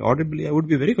speak to me audibly, I would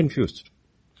be very confused.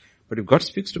 But if God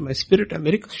speaks to my spirit, I'm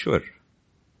very sure.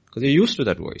 Because you're used to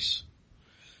that voice.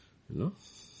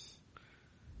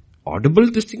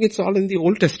 Audible, this thing, it's all in the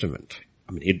Old Testament.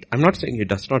 I'm not saying he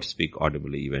does not speak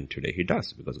audibly even today. He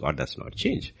does, because God does not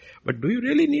change. But do you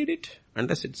really need it?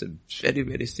 Unless it's a very,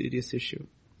 very serious issue.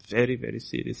 Very, very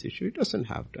serious issue. He doesn't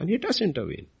have to. And he does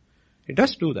intervene. He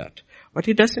does do that. But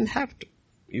he doesn't have to.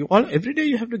 Every day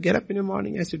you have to get up in the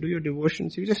morning as you do your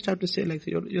devotions. You just have to say like,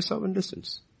 your servant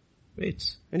listens.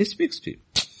 Waits. And he speaks to you.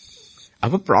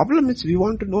 Our problem is we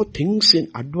want to know things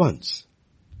in advance.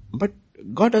 But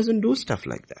God doesn't do stuff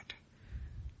like that.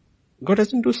 God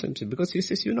doesn't do something because he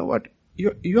says, you know what?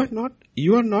 You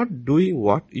are not doing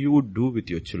what you would do with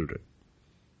your children.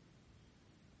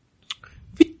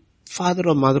 Which father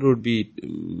or mother would be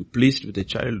pleased with a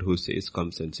child who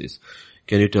comes and says,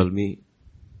 can you tell me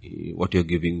what you're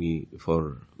giving me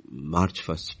for April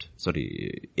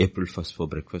 1st for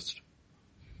breakfast?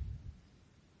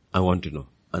 I want to know.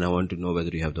 And I want to know whether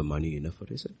you have the money enough for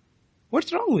it. I said,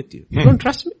 what's wrong with you? You don't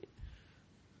trust me?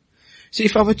 See,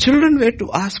 if our children were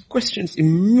to ask questions,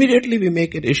 immediately we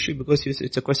make an issue because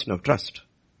it's a question of trust.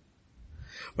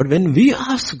 But when we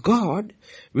ask God,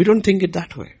 we don't think it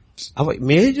that way. Our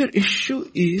major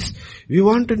issue is we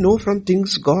want to know from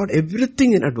things God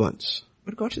everything in advance.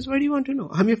 But God says, why do you want to know?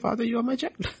 I'm your father, you are my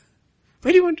child.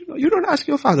 Why do you want to know? You don't ask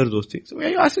your father those things. Why are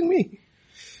you asking me?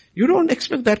 You don't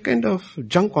expect that kind of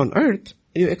junk on earth.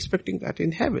 You're expecting that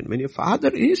in heaven. When your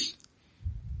father is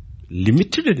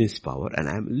limited in his power and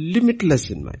I am limitless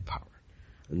in my power.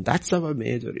 And that's our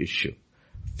major issue.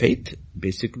 Faith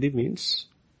basically means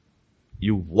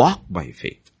you walk by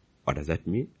faith. What does that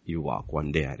mean? You walk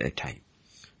one day at a time.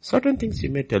 Certain things he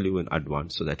may tell you in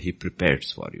advance so that he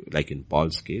prepares for you. Like in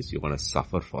Paul's case, you're going to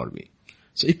suffer for me.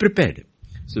 So he prepared him.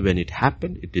 So when it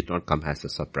happened, it did not come as a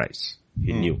surprise.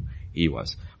 He knew he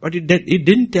was. But it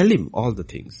didn't tell him all the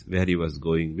things, where he was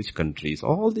going, which countries,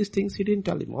 all these things he didn't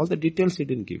tell him. All the details he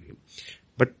didn't give him.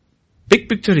 But big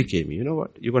picture he gave me. You know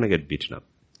what? You're going to get beaten up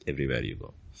everywhere you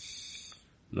go.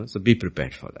 So be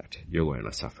prepared for that. You're going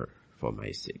to suffer for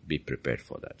my sake. Be prepared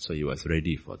for that. So he was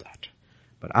ready for that.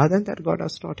 But other than that, God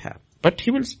does not have. But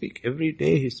he will speak. Every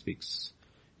day he speaks.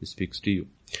 He speaks to you.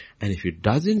 And if he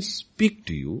doesn't speak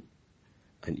to you,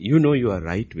 and you know you are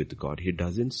right with God, he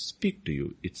doesn't speak to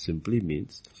you, it simply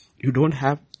means you don't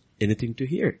have anything to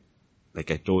hear. Like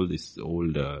I told this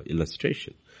old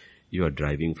illustration. You are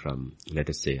driving from, let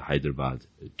us say, Hyderabad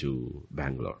to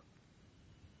Bangalore.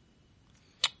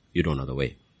 You don't know the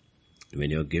way. When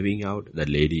you're giving out, the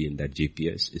lady in that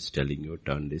GPS is telling you,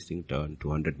 turn this thing, turn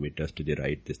 200 meters to the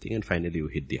right, this thing, and finally you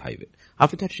hit the highway.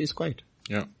 After that, she's quiet.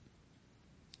 Yeah.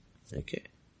 Okay.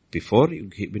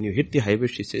 When you hit the highway,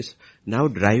 she says, now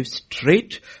drive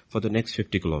straight for the next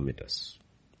 50 kilometers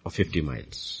or 50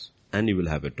 miles and you will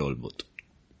have a toll booth.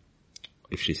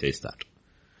 If she says that.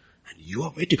 And you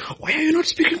are waiting. Why are you not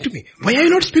speaking to me? Why are you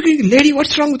not speaking? Lady,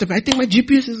 what's wrong with me? I think my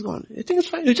GPS is gone. I think it's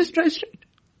fine. You just drive straight.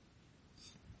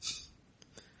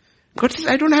 God says,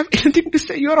 I don't have anything to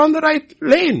say. You're on the right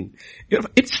lane.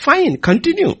 It's fine.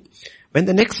 Continue. When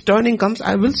the next turning comes,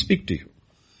 I will speak to you.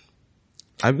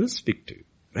 I will speak to you.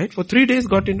 Right? For 3 days,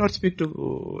 God did not speak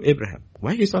to Abraham.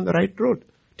 Why? He's on the right road.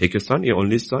 Take your son, your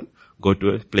only son, go to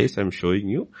a place I'm showing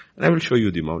you, and I will show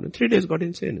you the mountain. 3 days, God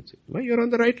didn't say anything. Why? You're on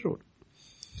the right road.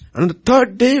 And on the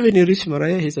third day, when you reach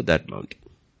Moriah, he's at that mountain.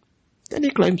 Then he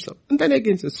climbs up. And then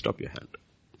again says, stop your hand.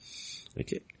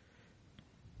 Okay.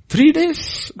 3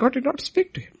 days, God did not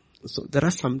speak to him. So there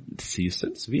are some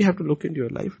seasons, we have to look into your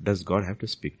life. Does God have to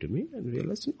speak to me? And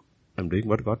realize, no, I'm doing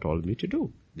what God told me to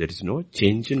do. There is no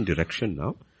change in direction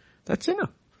now. That's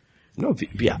enough. No,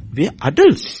 we are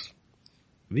adults.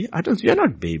 We are adults. We are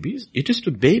not babies. It is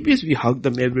to babies we hug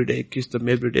them every day, kiss them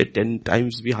every day, 10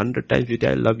 times, 100 times. We say,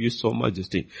 I love you so much. This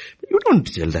thing. But you don't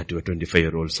tell that to a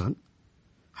 25-year-old son.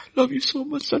 I love you so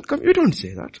much, son. Come, you don't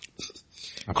say that.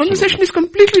 Absolutely. Conversation is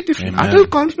completely different. Amen.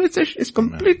 Adult conversation is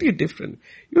completely Amen. Different.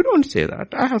 You don't say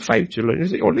that. I have 5 children. You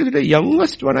say, only the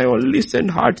youngest one I only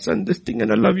send hearts and this thing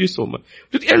and I love you so much.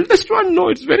 To the eldest one, no,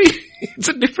 it's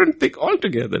a different thing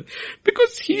altogether.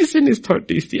 Because he's in his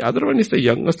 30s, the other one is the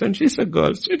youngest and she's a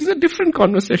girl. So it is a different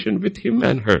conversation with him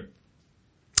and her.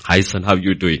 Hi son, how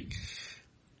you doing?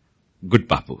 Good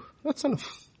papu. That's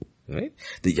enough. Right?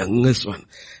 The youngest one.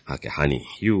 Okay, honey,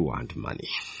 you want money.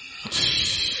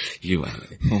 You are,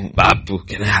 Babu,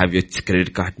 can I have your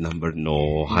credit card number?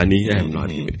 No, honey, I am not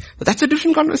even. But that's a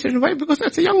different conversation. Why? Because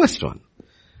that's the youngest one.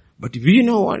 But we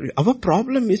know what, our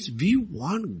problem is we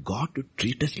want God to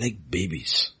treat us like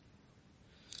babies.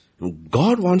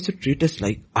 God wants to treat us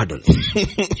like adults.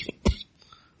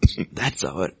 That's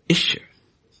our issue.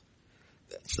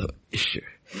 That's our issue.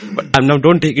 But now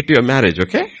don't take it to your marriage,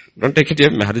 okay? Don't take it to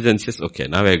your marriage and say, okay,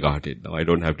 now I got it. Now I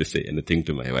don't have to say anything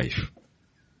to my wife.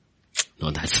 No,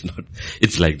 that's not.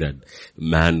 It's like that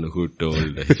man who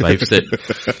told his wife said,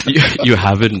 you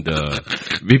haven't,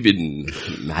 we've been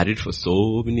married for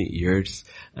so many years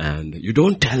and you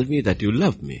don't tell me that you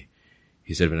love me.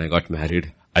 He said, when I got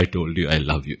married, I told you I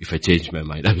love you. If I change my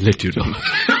mind, I will let you know.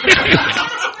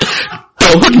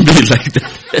 Don't be like that.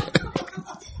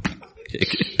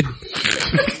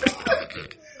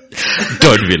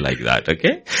 Don't be like that,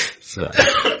 okay?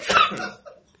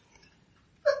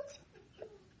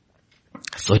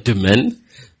 So to men,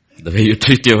 the way you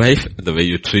treat your wife, the way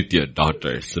you treat your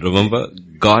daughters. Remember,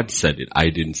 God said it. I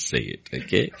didn't say it,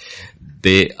 okay?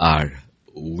 They are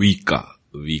weaker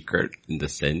in the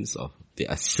sense of they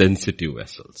are sensitive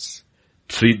vessels.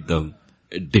 Treat them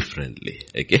differently,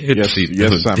 okay? Yes,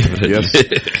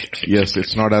 yes,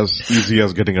 it's not as easy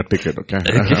as getting a ticket, okay?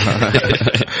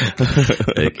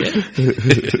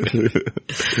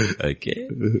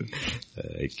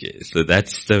 Okay, so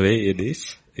that's the way it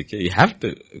is. Okay, you have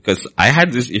to, because I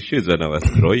had these issues when I was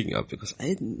growing up, because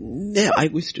I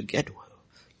used to get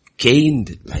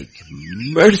caned like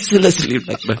mercilessly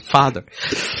like my father.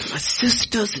 My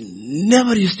sisters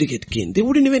never used to get caned. They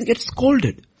wouldn't even get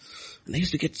scolded. And I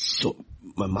used to get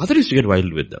my mother used to get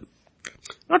wild with them.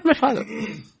 Not my father.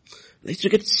 I used to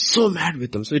get so mad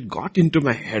with them. So it got into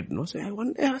my head. No? So I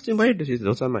asked him, why? He said,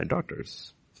 those are my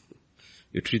daughters.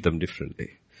 You treat them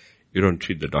differently. You don't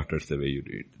treat the daughters the way you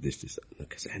do this.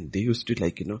 And they used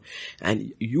to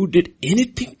and you did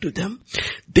anything to them,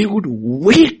 they would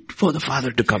wait for the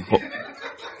father to come home.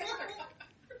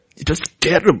 It was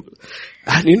terrible.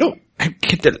 And I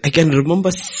can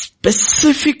remember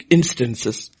specific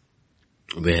instances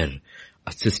where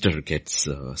a sister gets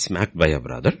smacked by a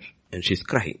brother and she's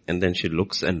crying. And then she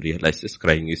looks and realizes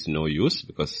crying is no use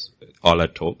because all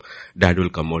at home, dad will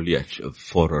come only at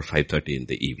 4 or 5:30 in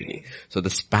the evening. So the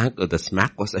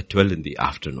smack was at 12 in the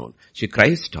afternoon. She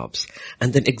cries, stops.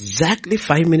 And then exactly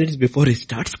 5 minutes before he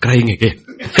starts crying again.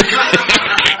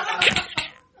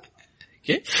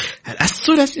 Okay? And as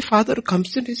soon as the father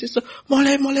comes in, he says,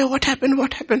 Mole, what happened?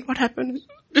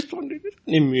 This one did it.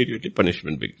 Immediately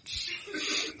punishment begins.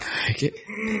 Okay?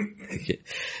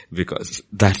 Because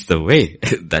that's the way.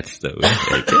 Okay?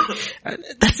 And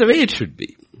that's the way it should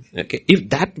be. Okay? If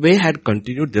that way had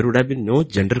continued, there would have been no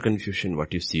gender confusion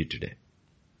what you see today.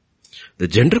 The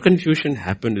gender confusion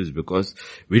happened is because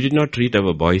we did not treat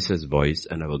our boys as boys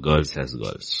and our girls as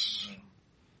girls.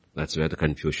 That's where the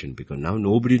confusion began. Now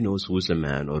nobody knows who's a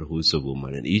man or who's a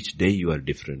woman, and each day you are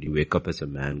different. You wake up as a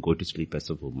man, go to sleep as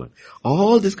a woman.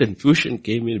 All this confusion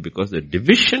came in because the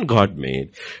division God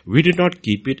made, we did not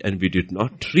keep it and we did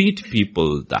not treat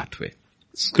people that way.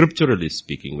 Scripturally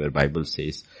speaking, where Bible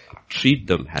says, treat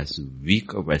them as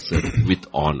weaker vessels with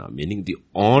honor, meaning the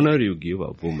honor you give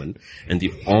a woman and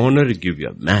the honor you give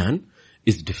a man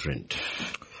is different.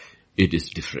 It is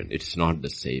different. It's not the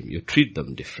same. You treat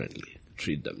them differently.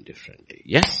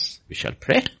 Yes, we shall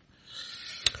pray.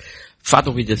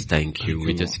 Father, we just thank you.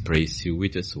 We just praise you. We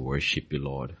just worship you,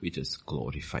 Lord. We just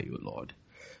glorify you, Lord.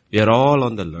 We are all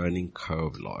on the learning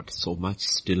curve, Lord. So much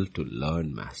still to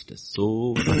learn, Master.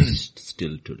 So much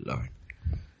still to learn,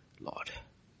 Lord.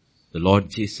 The Lord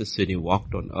Jesus, when he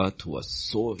walked on earth, was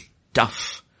so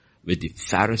tough with the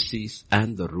Pharisees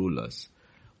and the rulers,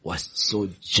 was so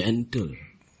gentle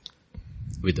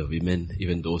with the women,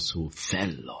 even those who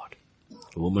fell, Lord.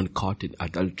 A woman caught in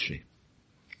adultery.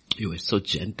 You were so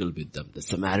gentle with them. The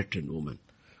Samaritan woman.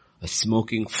 A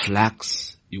smoking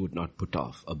flax you would not put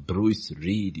off. A bruised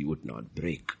reed you would not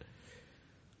break.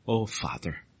 Oh,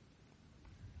 Father,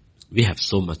 we have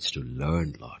so much to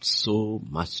learn, Lord. So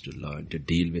much to learn, to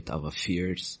deal with our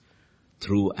fears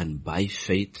through and by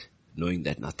faith, knowing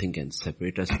that nothing can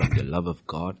separate us from the love of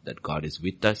God, that God is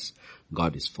with us,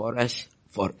 God is for us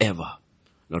forever.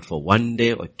 Not for 1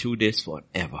 day or 2 days,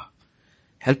 forever.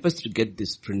 Help us to get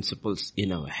these principles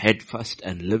in our head first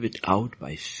and live it out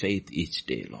by faith each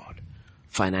day, Lord.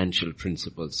 Financial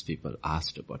principles people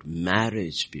asked about.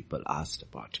 Marriage people asked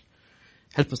about.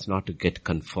 Help us not to get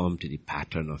conformed to the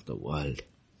pattern of the world.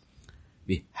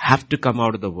 We have to come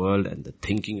out of the world and the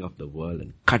thinking of the world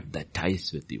and cut the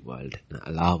ties with the world and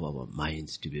allow our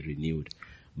minds to be renewed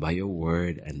by your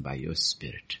word and by your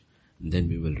spirit. And then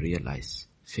we will realize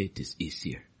faith is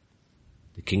easier.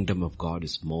 The kingdom of God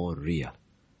is more real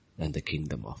than the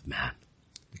kingdom of man,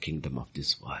 the kingdom of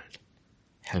this world.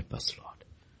 Help us, Lord.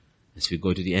 As we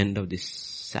go to the end of this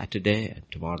Saturday, and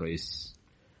tomorrow is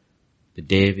the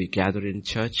day we gather in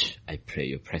church, I pray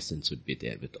your presence would be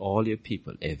there with all your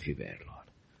people everywhere, Lord.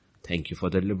 Thank you for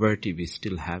the liberty we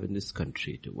still have in this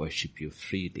country to worship you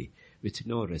freely with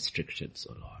no restrictions,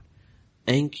 O Lord.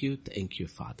 Thank you,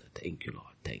 Father. Thank you,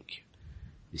 Lord. Thank you.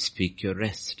 We speak your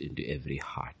rest into every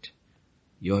heart.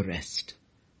 Your rest,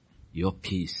 your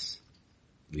peace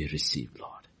we receive,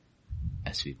 Lord,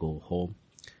 as we go home.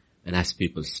 And as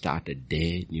people start a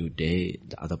day, new day in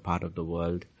the other part of the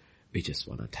world, we just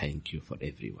want to thank you for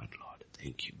everyone, Lord.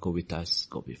 Thank you. Go with us,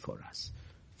 go before us.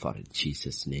 For in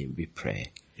Jesus' name we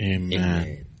pray.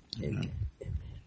 Amen. Amen.